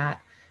format,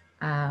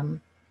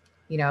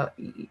 you know,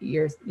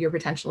 you're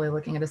potentially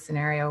looking at a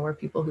scenario where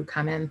people who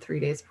come in 3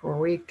 days per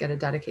week get a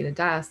dedicated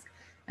desk,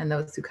 and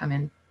those who come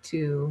in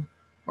 2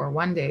 or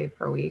 1 day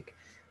per week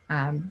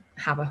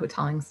have a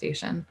hoteling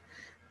station. And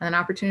then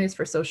opportunities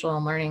for social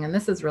and learning, and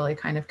this is really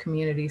kind of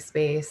community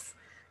space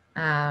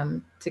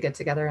to get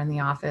together in the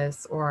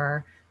office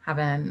or have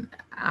an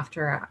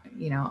after,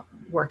 you know,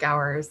 work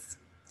hours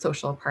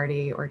social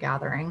party or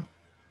gathering.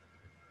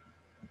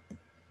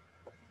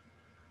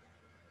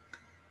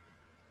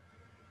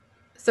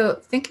 So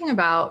thinking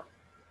about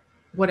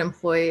what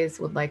employees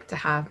would like to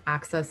have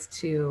access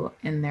to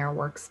in their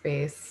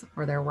workspace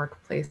or their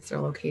workplace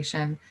or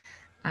location,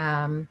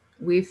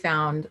 we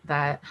found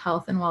that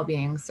health and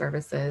well-being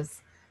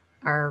services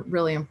are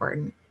really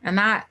important. And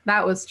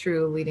that was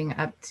true leading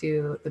up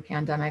to the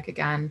pandemic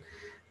again,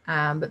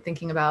 but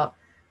thinking about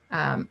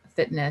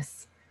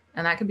fitness,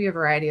 and that could be a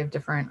variety of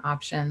different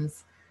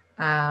options.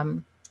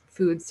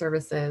 Food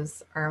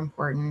services are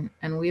important,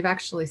 and we've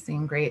actually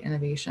seen great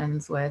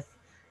innovations with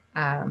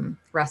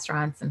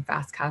restaurants and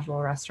fast casual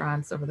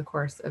restaurants over the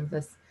course of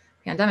this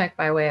pandemic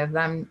by way of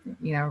them,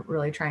 you know,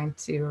 really trying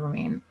to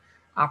remain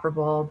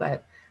operable,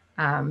 but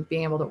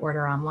being able to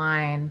order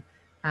online,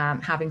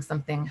 having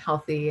something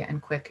healthy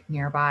and quick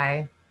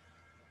nearby,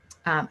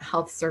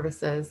 health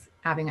services,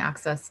 having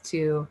access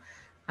to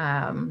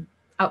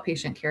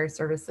outpatient care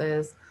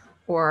services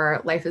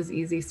or life is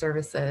easy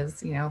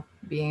services, you know,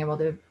 being able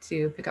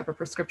to pick up a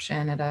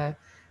prescription at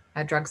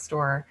a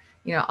drugstore.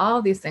 You know, all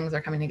of these things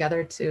are coming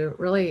together to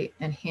really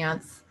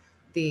enhance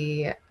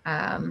the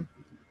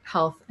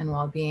health and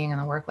well-being and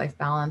the work-life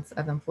balance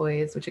of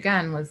employees, which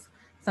again was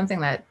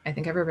something that I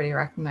think everybody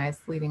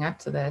recognized leading up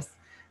to this.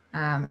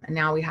 And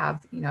now we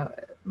have, you know,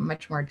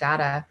 much more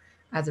data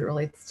as it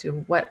relates to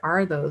what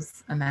are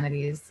those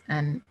amenities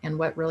and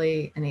what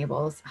really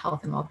enables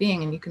health and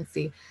well-being. And you can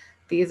see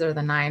these are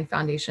the 9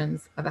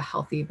 foundations of a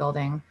healthy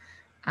building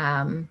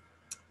from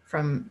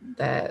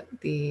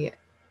the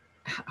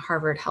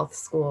Harvard Health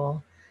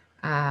School,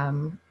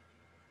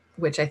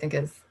 which I think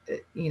is,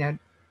 you know,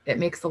 it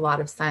makes a lot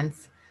of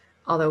sense.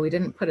 Although we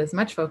didn't put as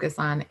much focus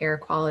on air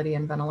quality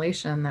and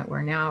ventilation that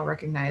we're now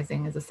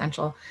recognizing is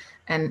essential.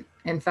 And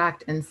in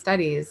fact, in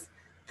studies,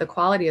 the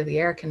quality of the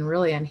air can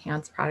really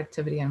enhance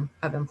productivity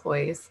of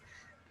employees,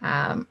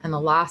 and the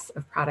loss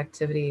of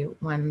productivity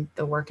when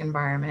the work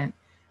environment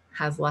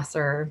has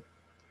lesser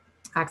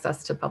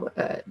access to public,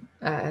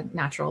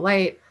 natural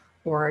light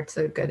or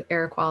to good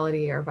air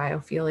quality or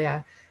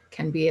biophilia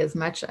can be as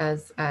much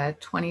as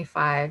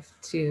 25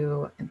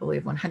 to, I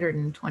believe,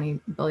 $120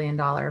 billion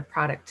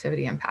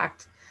productivity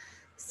impact.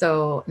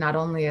 So not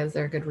only is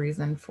there a good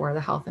reason for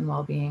the health and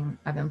well-being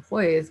of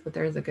employees, but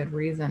there's a good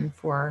reason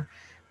for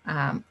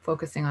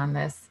focusing on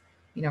this,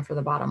 you know, for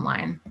the bottom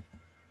line.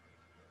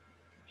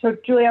 So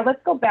Julia,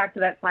 let's go back to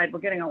that slide. We're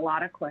getting a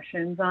lot of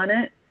questions on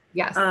it.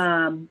 Yes.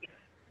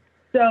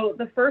 So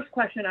the first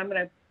question, I'm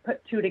going to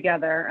put 2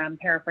 together,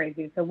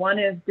 paraphrasing. So one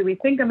is, do we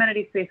think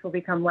amenity space will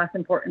become less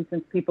important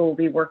since people will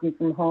be working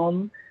from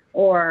home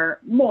or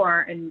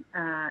more and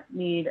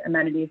need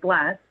amenities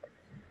less?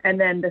 And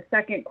then the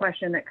second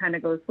question that kind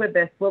of goes with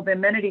this, will the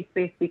amenity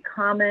space be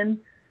common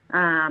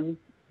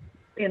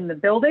in the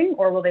building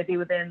or will they be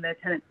within the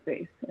tenant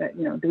space?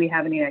 You know, do we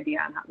have any idea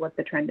on what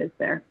the trend is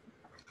there?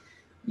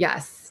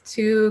 Yes,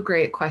 two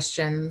great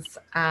questions.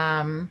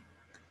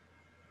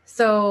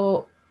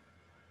 So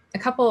a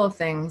couple of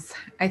things.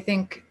 I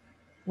think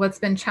what's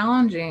been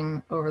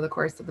challenging over the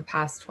course of the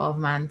past 12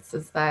 months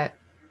is that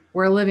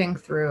we're living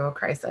through a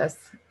crisis,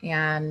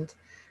 and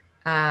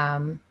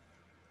um,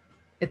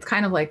 it's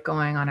kind of like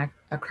going on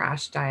a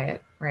crash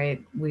diet,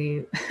 right?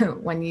 We,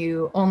 when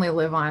you only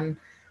live on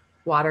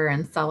water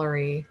and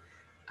celery,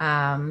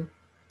 um,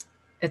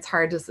 it's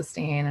hard to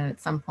sustain, and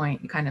at some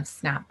point you kind of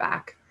snap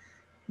back.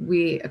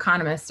 We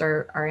economists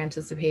are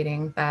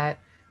anticipating that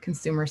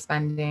consumer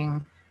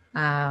spending,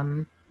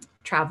 um,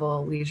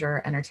 travel,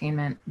 leisure,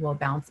 entertainment will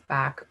bounce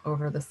back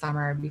over the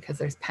summer because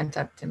there's pent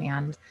up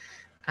demand.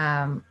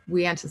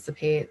 We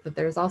anticipate that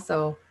there's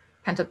also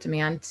pent up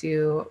demand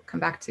to come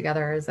back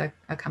together as a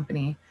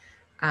company.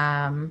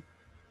 Um,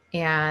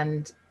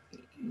 and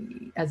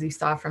as you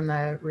saw from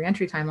the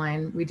reentry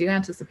timeline, we do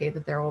anticipate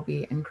that there will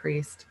be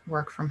increased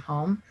work from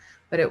home,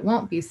 but it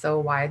won't be so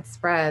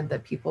widespread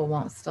that people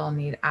won't still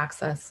need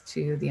access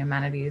to the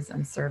amenities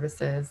and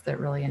services that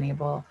really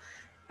enable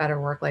better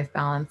work-life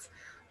balance.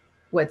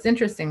 What's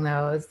interesting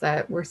though is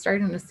that we're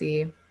starting to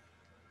see,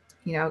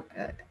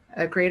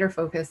 a greater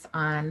focus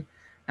on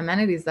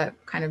amenities that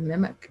kind of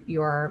mimic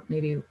your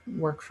maybe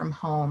work from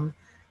home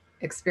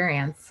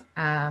experience.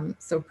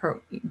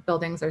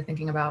 Buildings are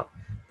thinking about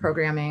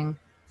programming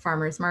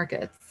farmers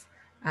markets.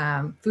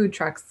 Food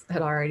trucks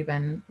had already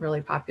been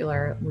really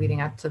popular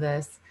leading up to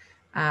this.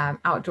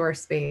 Outdoor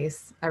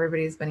space,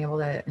 everybody's been able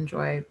to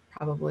enjoy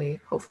probably,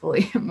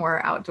 hopefully,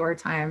 more outdoor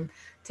time,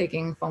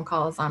 taking phone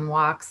calls on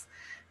walks.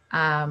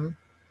 Um,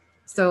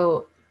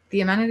 so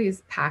the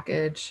amenities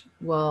package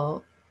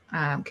will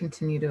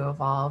continue to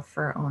evolve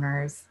for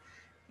owners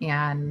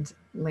and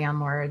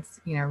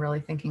landlords, really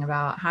thinking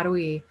about how do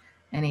we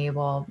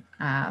enable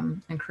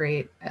and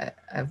create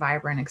a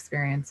vibrant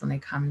experience when they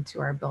come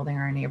to our building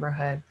or our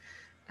neighborhood.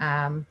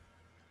 Um,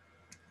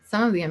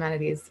 some of the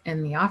amenities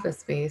in the office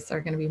space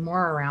are going to be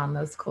more around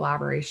those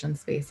collaboration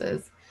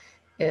spaces.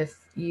 If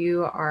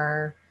you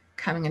are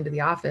coming into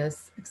the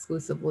office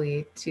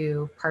exclusively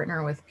to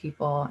partner with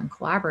people and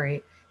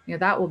collaborate,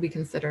 that will be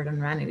considered an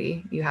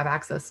amenity. You have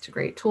access to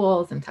great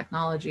tools and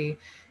technology,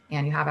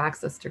 and you have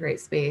access to great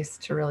space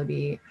to really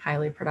be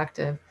highly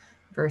productive,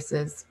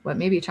 versus what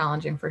may be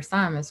challenging for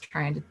some is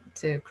trying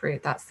to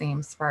create that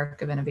same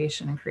spark of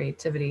innovation and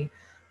creativity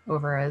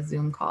over a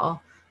Zoom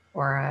call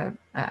or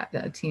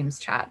a Teams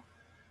chat.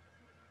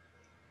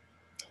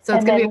 So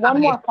it's going to be a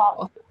one more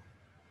follow-up.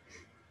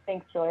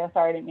 Thanks, Julia.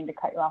 Sorry, I didn't mean to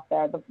cut you off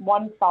there. The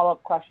one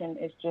follow-up question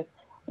is just,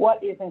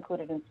 what is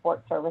included in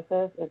sports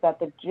services? Is that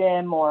the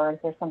gym, or is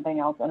there something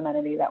else, an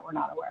amenity that we're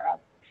not aware of?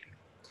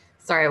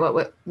 Sorry,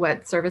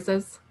 what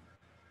services?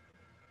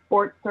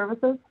 Sports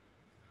services.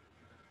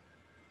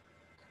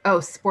 Oh,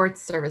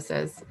 sports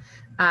services.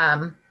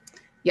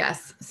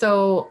 Yes.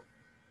 So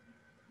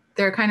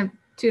there are kind of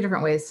two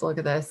different ways to look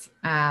at this.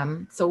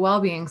 So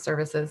well-being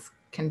services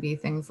can be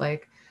things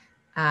like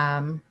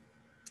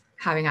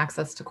having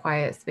access to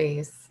quiet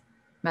space,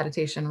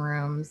 meditation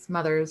rooms,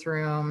 mother's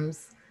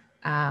rooms,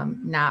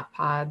 nap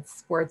pods.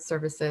 Sports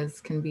services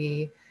can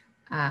be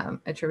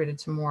attributed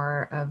to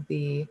more of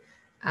the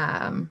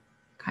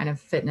kind of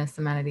fitness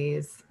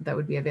amenities that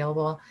would be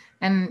available,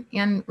 and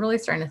really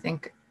starting to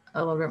think a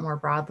little bit more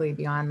broadly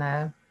beyond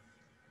the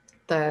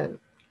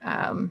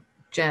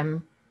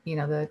gym,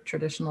 the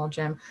traditional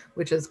gym,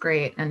 which is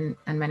great, and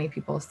many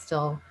people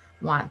still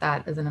want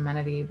that as an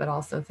amenity, but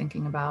also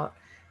thinking about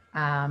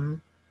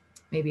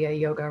maybe a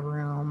yoga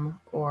room,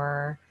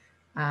 or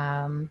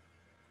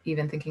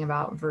even thinking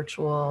about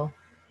virtual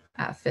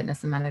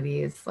fitness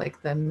amenities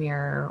like the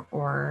Mirror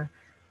or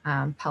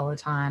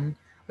Peloton,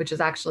 which is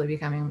actually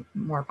becoming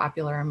more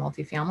popular in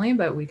multifamily,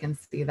 but we can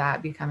see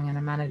that becoming an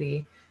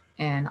amenity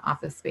in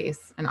office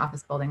space and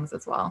office buildings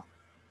as well.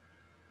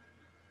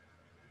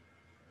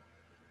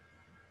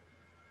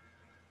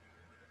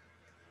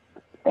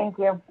 Thank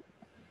you.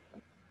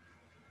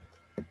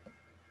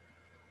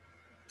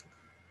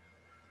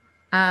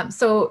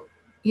 So,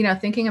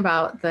 thinking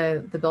about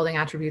the building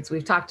attributes,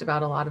 we've talked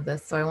about a lot of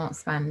this, so I won't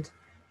spend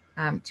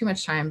too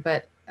much time,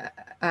 but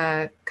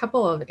a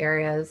couple of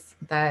areas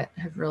that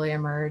have really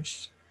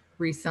emerged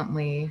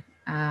recently,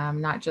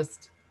 not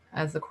just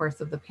as the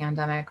course of the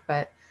pandemic,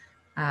 but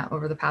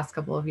over the past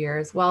couple of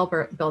years.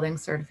 Building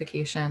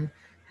certification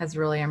has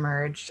really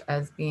emerged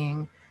as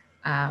being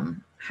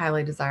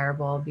highly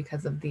desirable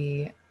because of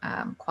the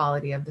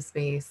quality of the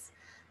space.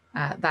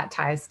 That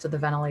ties to the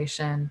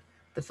ventilation,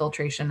 the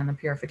filtration, and the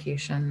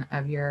purification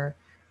of your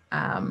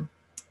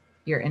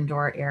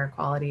indoor air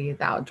quality,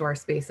 the outdoor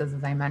spaces,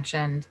 as I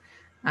mentioned.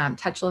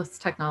 Touchless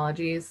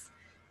technologies,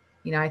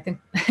 I think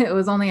it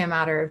was only a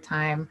matter of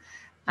time.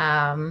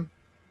 And,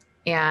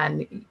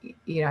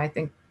 I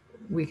think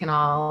we can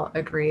all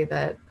agree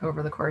that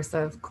over the course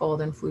of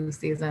cold and flu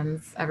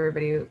seasons,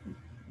 everybody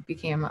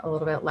became a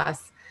little bit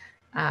less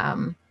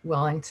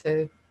willing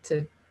to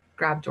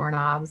grab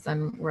doorknobs,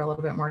 and we're a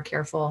little bit more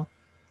careful.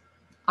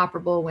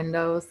 Operable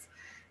windows.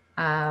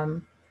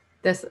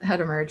 This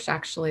had emerged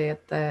actually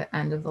at the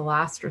end of the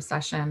last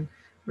recession,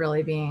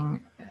 really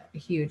being a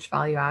huge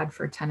value add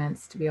for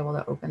tenants to be able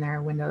to open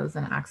their windows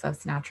and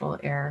access natural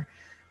air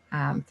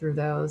through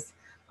those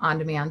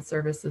on-demand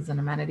services and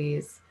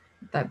amenities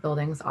that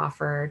buildings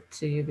offer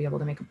to be able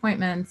to make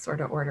appointments or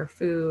to order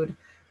food.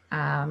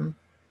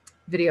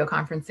 Video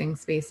conferencing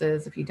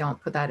spaces, if you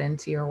don't put that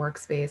into your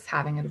workspace,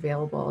 having it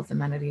available as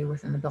amenity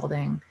within the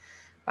building.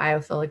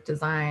 Biophilic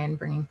design,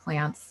 bringing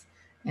plants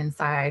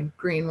inside.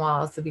 Green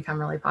walls have become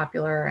really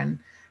popular. And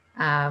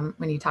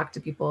when you talk to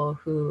people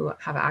who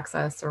have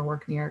access or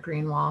work near a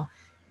green wall,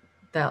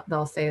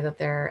 they'll say that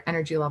their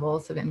energy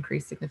levels have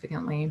increased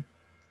significantly.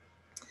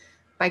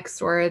 Bike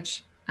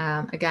storage,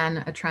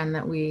 again, a trend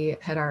that we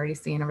had already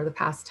seen over the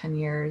past 10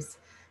 years,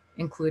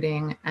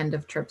 including end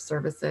of trip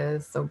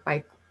services. So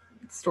bike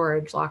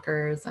storage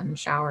lockers and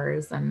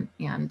showers and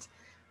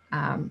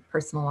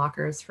personal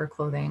lockers for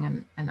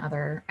clothing and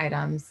other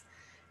items.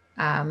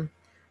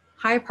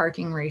 High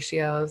parking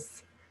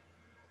ratios.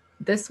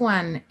 This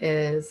one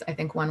is, I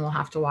think, one we'll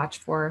have to watch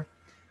for,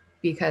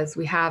 because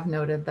we have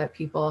noted that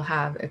people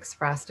have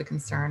expressed a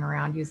concern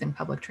around using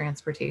public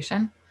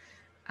transportation.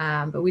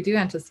 But we do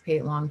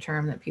anticipate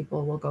long-term that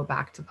people will go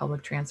back to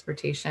public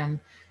transportation.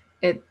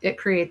 It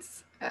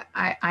creates,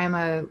 I am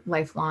a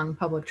lifelong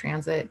public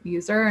transit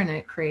user, and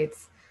it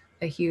creates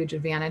a huge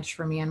advantage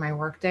for me in my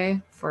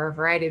workday for a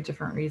variety of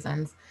different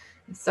reasons.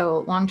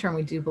 So long-term,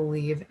 we do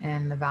believe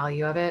in the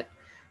value of it,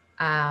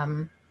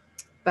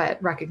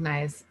 but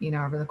recognize,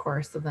 over the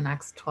course of the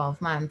next 12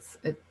 months,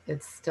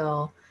 it's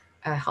still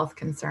a health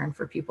concern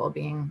for people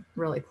being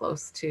really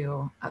close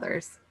to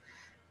others.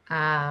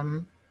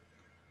 Enhanced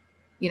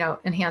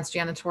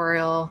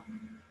janitorial,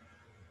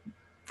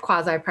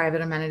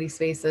 quasi-private amenity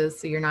spaces.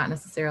 So you're not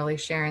necessarily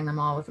sharing them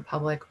all with the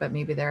public, but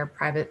maybe they're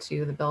private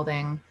to the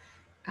building.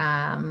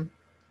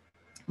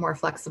 More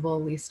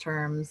flexible lease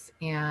terms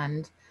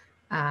and,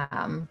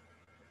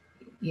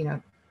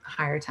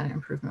 higher tenant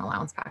improvement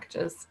allowance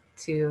packages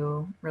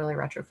to really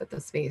retrofit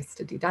the space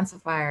to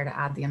dedensify or to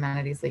add the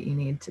amenities that you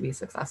need to be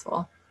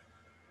successful.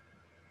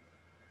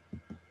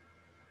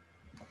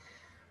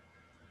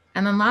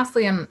 And then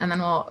lastly, and then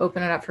we'll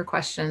open it up for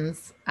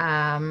questions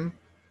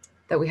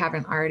that we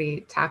haven't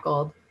already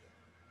tackled.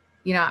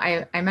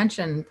 I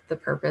mentioned the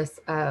purpose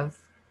of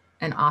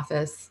an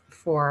office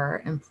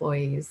for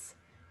employees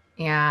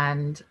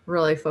and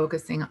really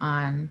focusing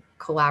on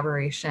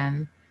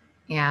collaboration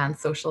and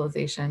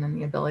socialization and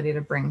the ability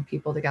to bring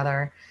people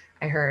together.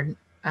 I heard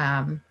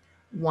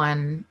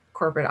one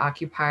corporate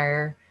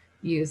occupier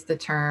use the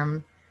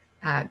term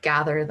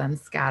gather then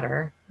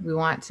scatter. We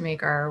want to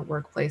make our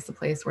workplace a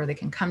place where they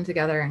can come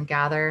together and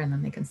gather, and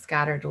then they can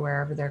scatter to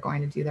wherever they're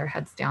going to do their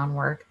heads down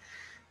work.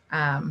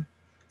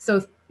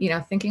 So,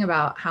 thinking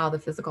about how the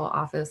physical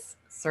office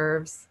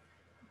serves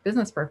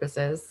business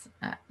purposes,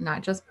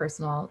 not just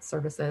personal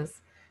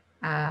services,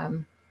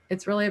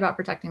 it's really about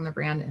protecting the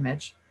brand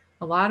image.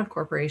 A lot of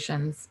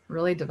corporations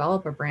really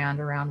develop a brand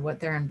around what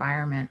their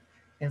environment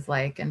is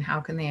like and how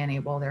can they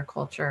enable their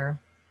culture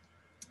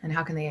and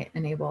how can they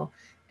enable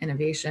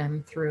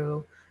innovation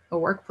through a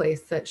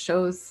workplace that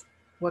shows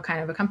what kind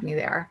of a company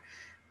they are.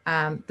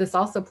 This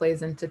also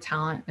plays into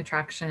talent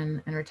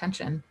attraction and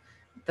retention.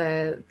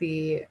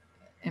 The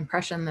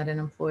impression that an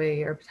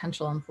employee or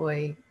potential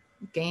employee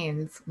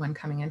gains when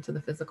coming into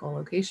the physical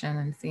location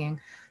and seeing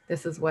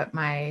this is what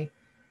my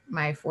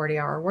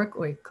 40-hour work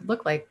week could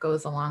look like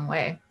goes a long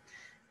way.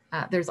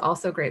 There's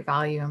also great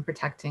value in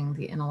protecting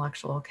the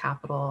intellectual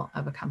capital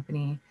of a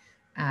company,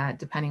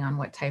 depending on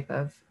what type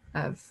of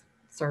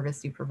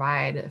service you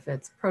provide, if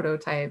it's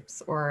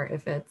prototypes or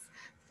if it's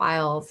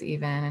files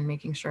even, and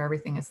making sure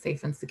everything is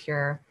safe and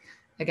secure.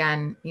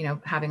 Again,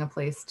 having a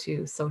place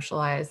to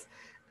socialize,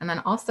 and then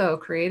also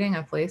creating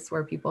a place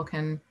where people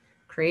can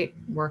create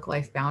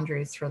work-life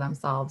boundaries for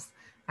themselves.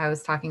 I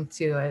was talking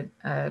to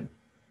a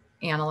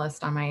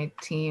analyst on my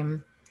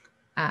team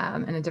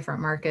in a different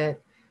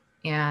market,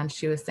 and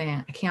she was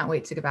saying, I can't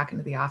wait to get back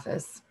into the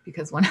office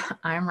because when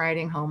I'm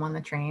riding home on the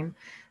train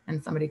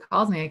and somebody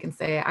calls me, I can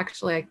say,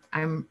 actually,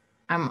 I'm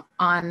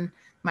on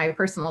my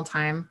personal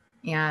time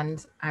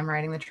and I'm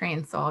riding the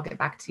train, so I'll get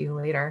back to you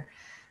later.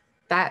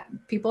 That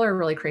people are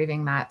really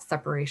craving that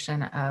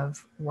separation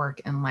of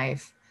work and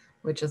life,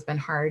 which has been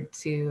hard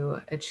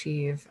to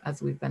achieve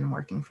as we've been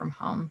working from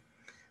home.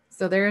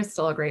 So there is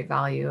still a great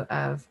value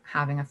of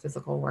having a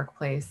physical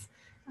workplace.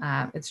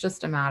 It's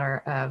just a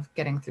matter of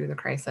getting through the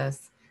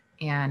crisis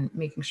and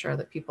making sure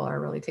that people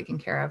are really taken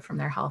care of from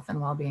their health and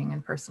well-being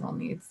and personal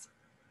needs.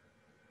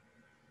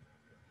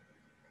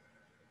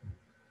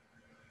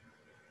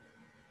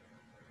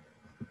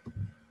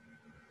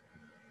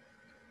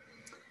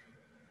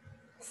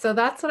 So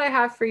that's what I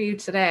have for you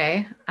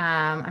today.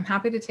 I'm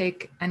happy to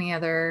take any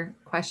other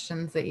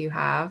questions that you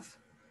have.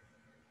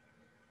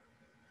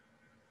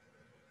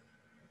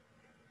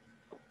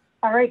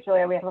 All right,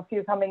 Julia, we have a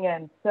few coming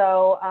in.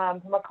 So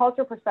from a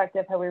culture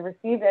perspective, have we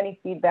received any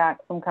feedback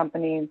from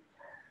companies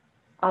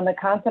on the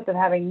concept of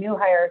having new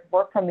hires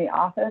work from the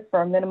office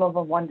for a minimum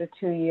of 1 to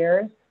 2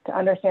 years to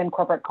understand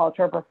corporate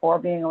culture before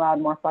being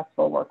allowed more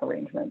flexible work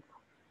arrangements?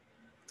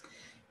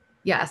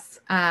 Yes,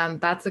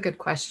 that's a good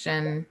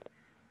question.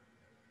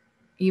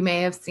 You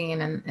may have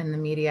seen in the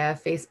media,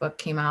 Facebook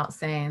came out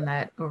saying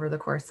that over the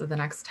course of the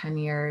next 10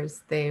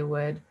 years, they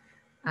would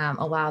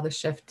allow the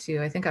shift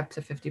to, I think, up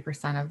to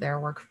 50% of their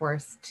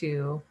workforce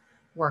to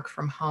work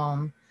from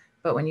home.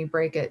 But when you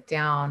break it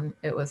down,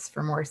 it was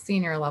for more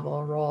senior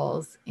level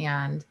roles.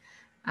 And,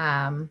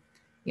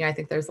 I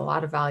think there's a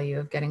lot of value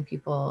of getting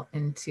people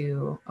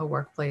into a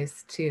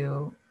workplace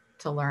to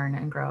learn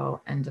and grow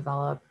and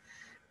develop.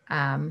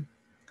 Um,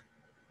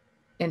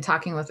 in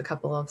talking with a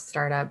couple of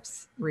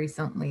startups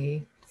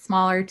recently,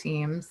 smaller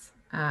teams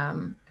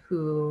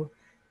who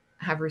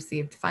have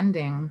received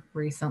funding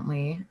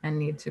recently and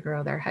need to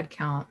grow their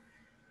headcount,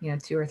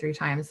 2 or 3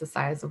 times the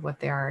size of what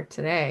they are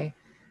today.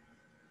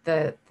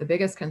 The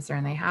biggest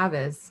concern they have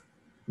is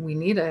we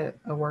need a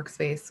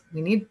workspace.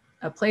 We need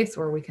a place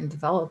where we can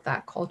develop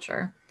that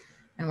culture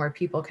and where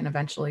people can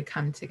eventually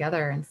come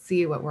together and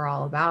see what we're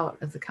all about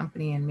as a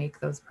company and make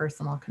those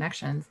personal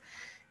connections.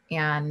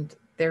 And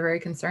they're very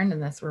concerned in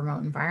this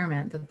remote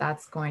environment that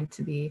that's going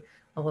to be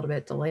a little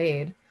bit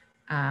delayed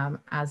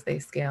as they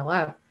scale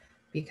up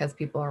because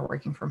people are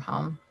working from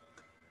home.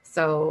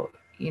 So,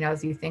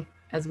 as we think,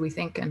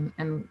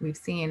 and we've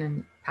seen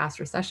in past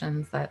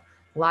recessions that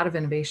a lot of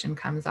innovation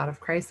comes out of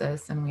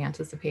crisis, and we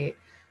anticipate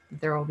that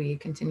there will be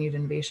continued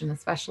innovation,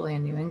 especially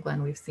in New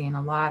England. We've seen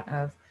a lot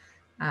of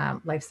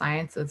life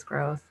sciences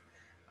growth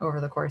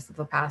over the course of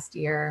the past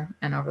year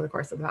and over the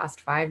course of the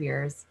past 5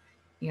 years.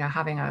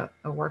 Having a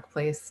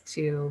workplace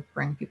to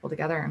bring people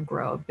together and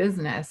grow a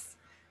business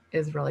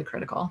is really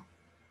critical.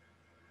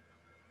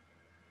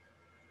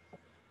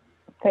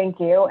 Thank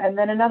you. And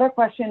then another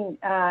question,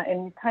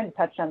 and you kind of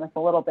touched on this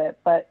a little bit,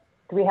 but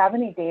do we have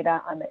any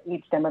data on the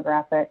age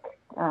demographic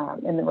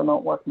in the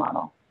remote work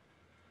model?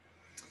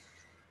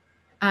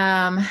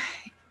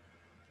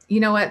 You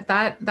know what,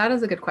 that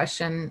is a good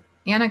question.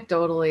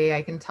 Anecdotally,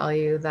 I can tell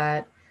you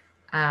that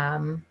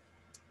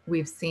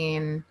we've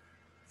seen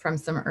from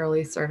some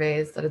early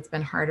surveys that it's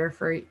been harder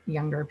for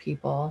younger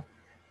people,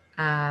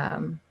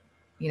 in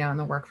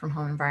the work from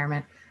home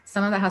environment.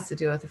 Some of that has to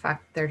do with the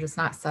fact that they're just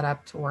not set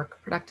up to work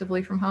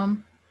productively from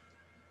home.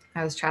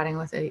 I was chatting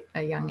with a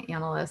young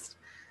analyst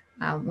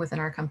within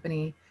our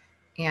company,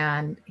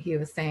 and he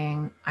was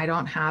saying, I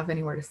don't have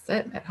anywhere to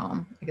sit at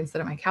home. I can sit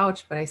at my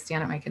couch, but I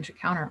stand at my kitchen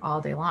counter all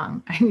day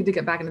long. I need to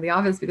get back into the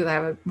office because I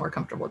have a more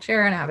comfortable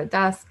chair and I have a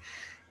desk.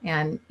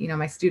 And,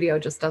 my studio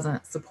just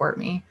doesn't support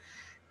me.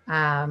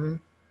 And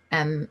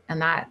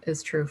that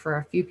is true for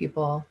a few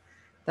people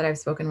that I've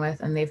spoken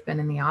with, and they've been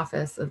in the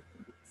office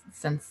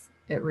since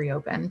it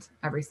reopened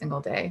every single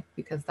day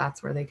because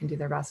that's where they can do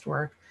their best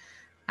work.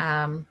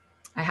 I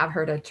have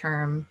heard a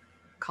term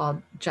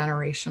called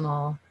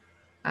generational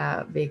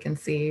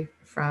vacancy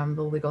from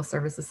the legal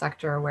services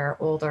sector, where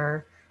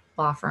older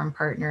law firm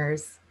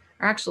partners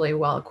are actually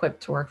well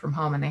equipped to work from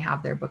home and they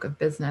have their book of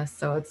business.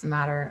 So it's a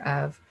matter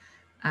of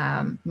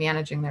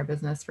managing their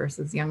business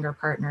versus younger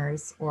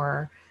partners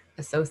or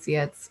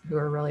associates who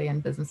are really in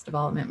business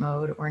development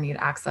mode or need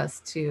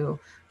access to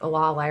the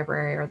law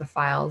library or the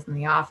files in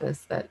the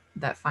office that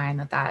find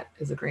that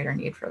is a greater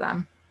need for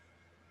them.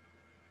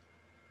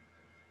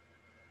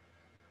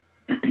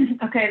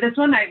 Okay, this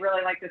one, I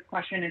really like this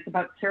question. It's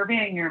about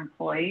surveying your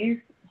employees.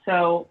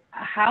 So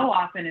how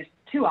often is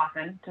too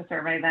often to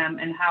survey them,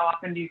 and how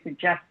often do you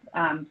suggest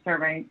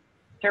surveying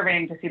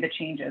to see the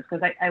changes?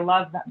 Because I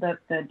love that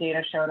the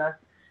data showed us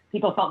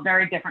people felt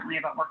very differently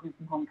about working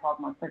from home 12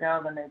 months ago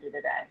than they do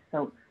today.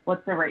 So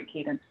what's the right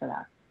cadence for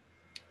that?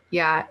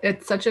 Yeah,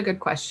 it's such a good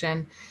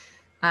question.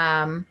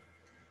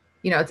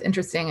 It's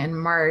interesting. In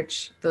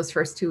March, those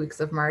first 2 weeks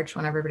of March,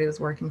 when everybody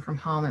was working from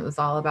home, it was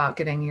all about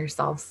getting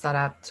yourself set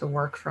up to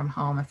work from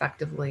home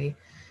effectively.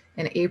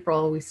 In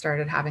April, we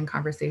started having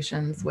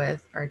conversations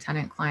with our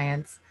tenant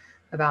clients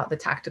about the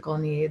tactical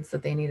needs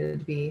that they needed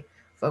to be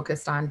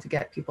focused on to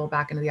get people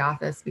back into the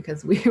office,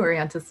 because we were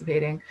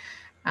anticipating,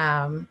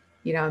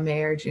 a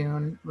May or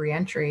June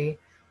reentry,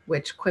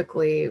 which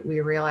quickly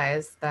we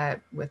realized that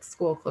with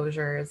school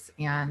closures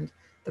and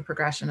the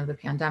progression of the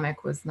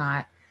pandemic was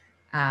not,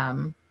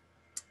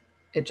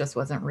 it just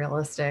wasn't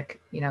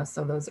realistic.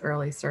 So those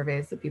early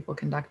surveys that people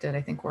conducted,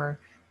 I think, were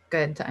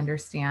good to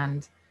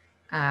understand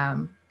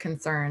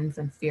concerns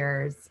and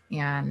fears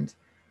and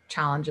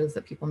challenges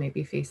that people may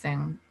be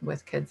facing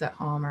with kids at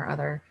home or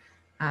other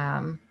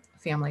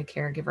family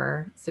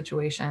caregiver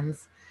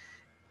situations.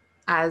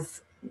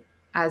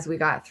 As we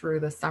got through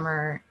the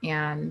summer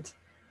and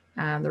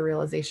the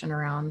realization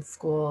around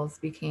schools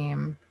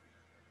became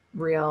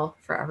real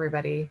for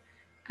everybody,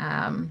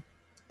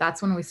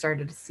 that's when we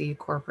started to see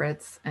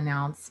corporates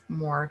announce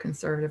more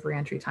conservative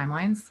reentry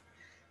timelines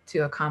to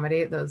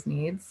accommodate those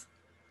needs.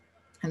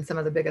 And some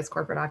of the biggest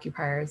corporate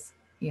occupiers,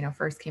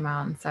 first came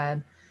out and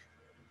said,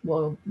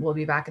 we'll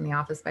be back in the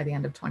office by the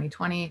end of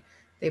 2020.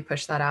 They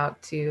pushed that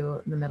out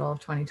to the middle of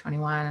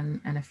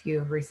 2021. And a few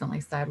have recently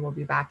said we'll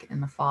be back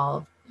in the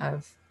fall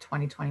of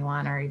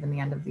 2021 or even the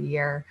end of the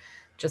year,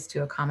 just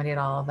to accommodate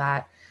all of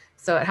that.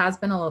 So it has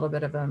been a little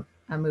bit of a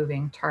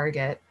moving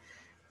target.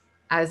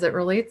 As it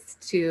relates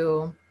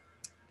to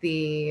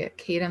the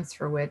cadence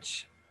for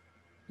which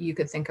you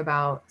could think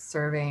about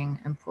serving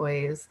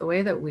employees, the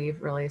way that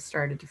we've really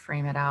started to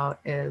frame it out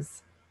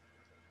is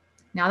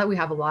now that we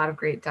have a lot of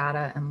great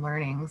data and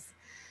learnings,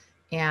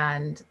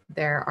 and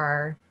there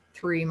are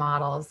three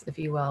models, if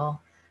you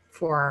will,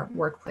 for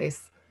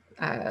workplace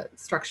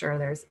structure.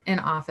 There's in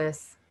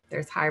office,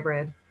 there's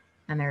hybrid,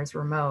 and there's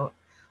remote.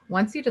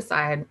 Once you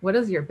decide what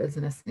does your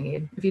business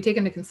need, if you take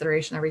into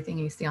consideration everything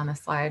you see on this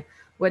slide,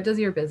 what does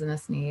your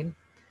business need?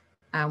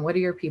 What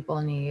do your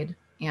people need?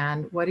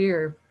 And what are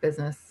your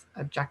business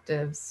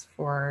objectives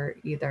for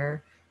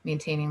either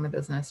maintaining the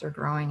business or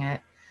growing it?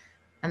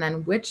 And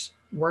then which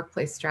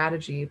workplace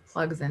strategy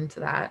plugs into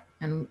that?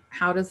 And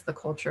how does the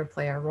culture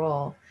play a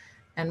role?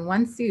 And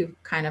once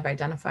you've kind of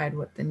identified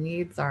what the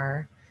needs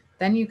are,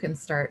 then you can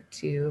start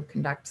to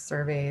conduct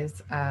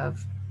surveys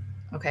of,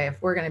 okay,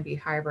 if we're going to be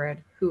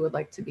hybrid, who would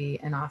like to be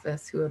in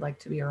office? Who would like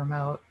to be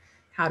remote?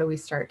 How do we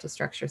start to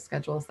structure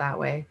schedules that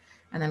way?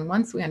 And then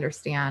once we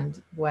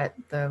understand what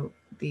the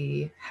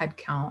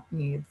headcount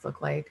needs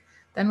look like,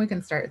 then we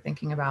can start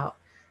thinking about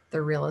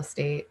the real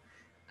estate.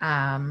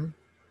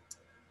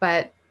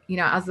 But,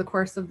 as the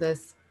course of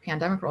this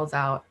pandemic rolls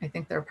out, I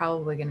think there are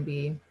probably going to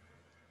be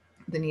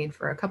the need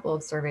for a couple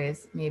of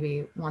surveys,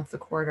 maybe once a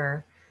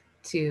quarter,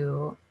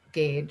 to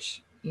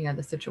gauge,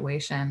 the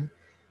situation.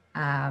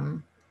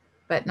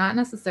 But not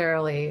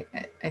necessarily.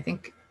 I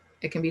think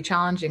it can be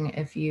challenging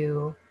if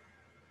you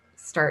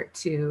start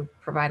to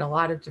provide a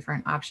lot of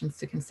different options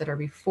to consider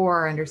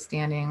before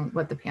understanding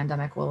what the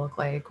pandemic will look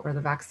like or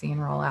the vaccine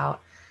rollout.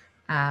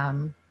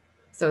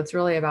 So it's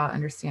really about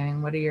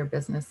understanding what are your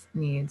business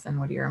needs and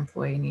what are your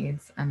employee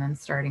needs, and then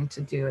starting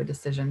to do a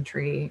decision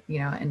tree,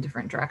 in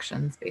different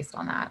directions based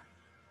on that.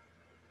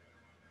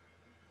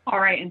 All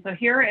right, and so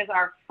here is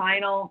our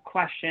final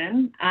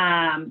question.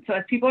 So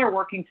as people are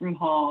working from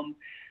home,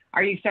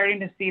 are you starting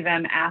to see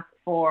them ask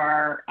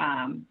for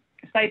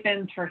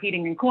stipends for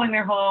heating and cooling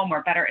their home,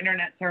 or better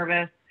internet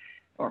service,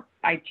 or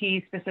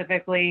IT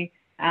specifically?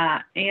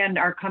 And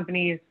are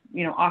companies,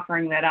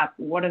 offering that up?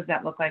 What does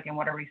that look like, and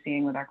what are we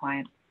seeing with our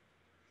clients?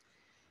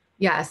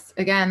 Yes,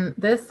 again,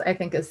 this I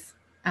think is,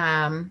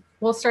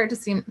 we'll start to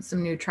see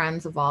some new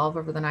trends evolve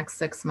over the next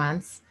 6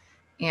 months.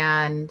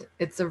 And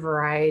it's a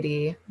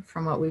variety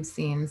from what we've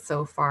seen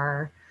so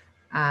far.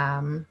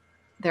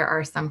 There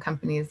are some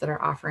companies that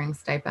are offering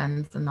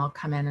stipends, and they'll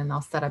come in and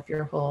they'll set up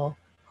your whole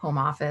home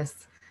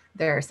office.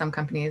 There are some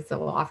companies that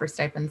will offer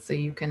stipends so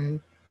you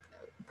can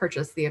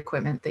purchase the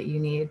equipment that you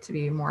need to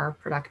be more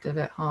productive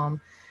at home.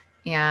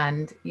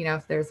 And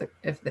if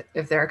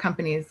there are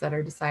companies that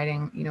are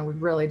deciding, we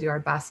really do our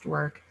best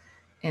work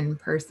in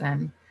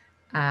person,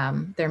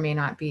 there may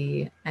not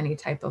be any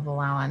type of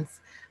allowance.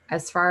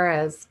 As far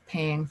as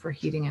paying for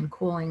heating and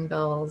cooling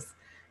bills,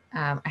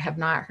 I have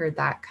not heard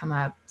that come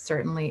up.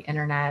 Certainly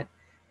internet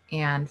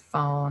and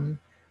phone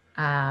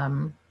have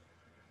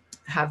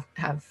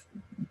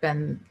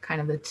been kind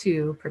of the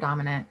two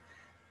predominant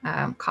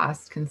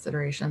cost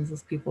considerations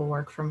as people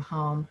work from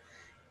home.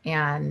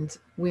 And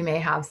we may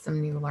have some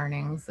new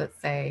learnings that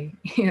say,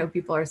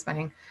 people are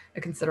spending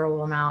a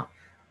considerable amount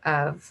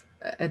of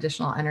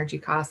additional energy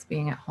costs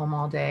being at home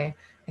all day.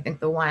 I think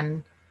the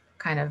one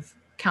kind of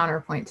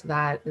counterpoint to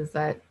that is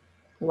that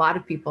a lot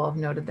of people have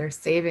noted they're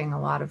saving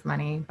a lot of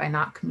money by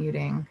not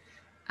commuting,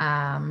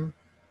 by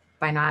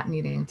not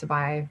needing to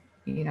buy,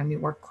 new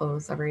work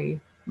clothes every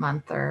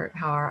month, or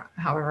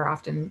however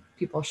often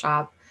people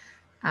shop.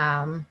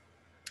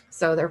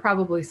 So there are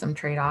probably some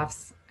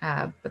trade-offs,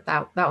 but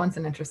that one's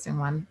an interesting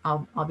one.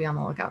 I'll be on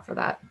the lookout for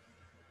that.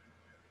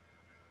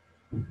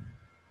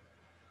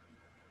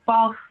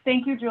 Well,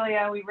 thank you,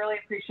 Julia. We really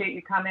appreciate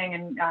you coming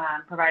and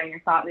providing your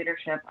thought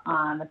leadership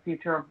on the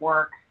future of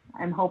work.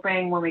 I'm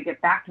hoping when we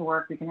get back to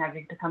work, we can have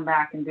you to come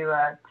back and do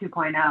a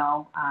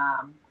 2.0.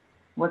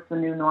 What's the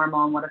new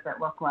normal, and what does it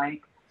look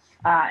like?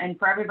 And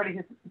for everybody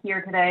who's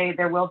here today,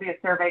 there will be a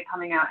survey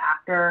coming out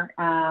after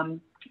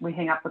we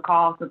hang up the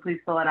call, so please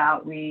fill it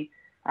out. We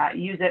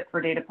use it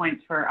for data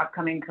points for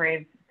upcoming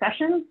Crave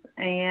sessions.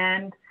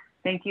 And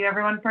thank you,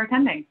 everyone, for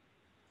attending.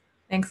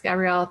 Thanks,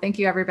 Gabrielle. Thank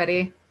you,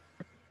 everybody.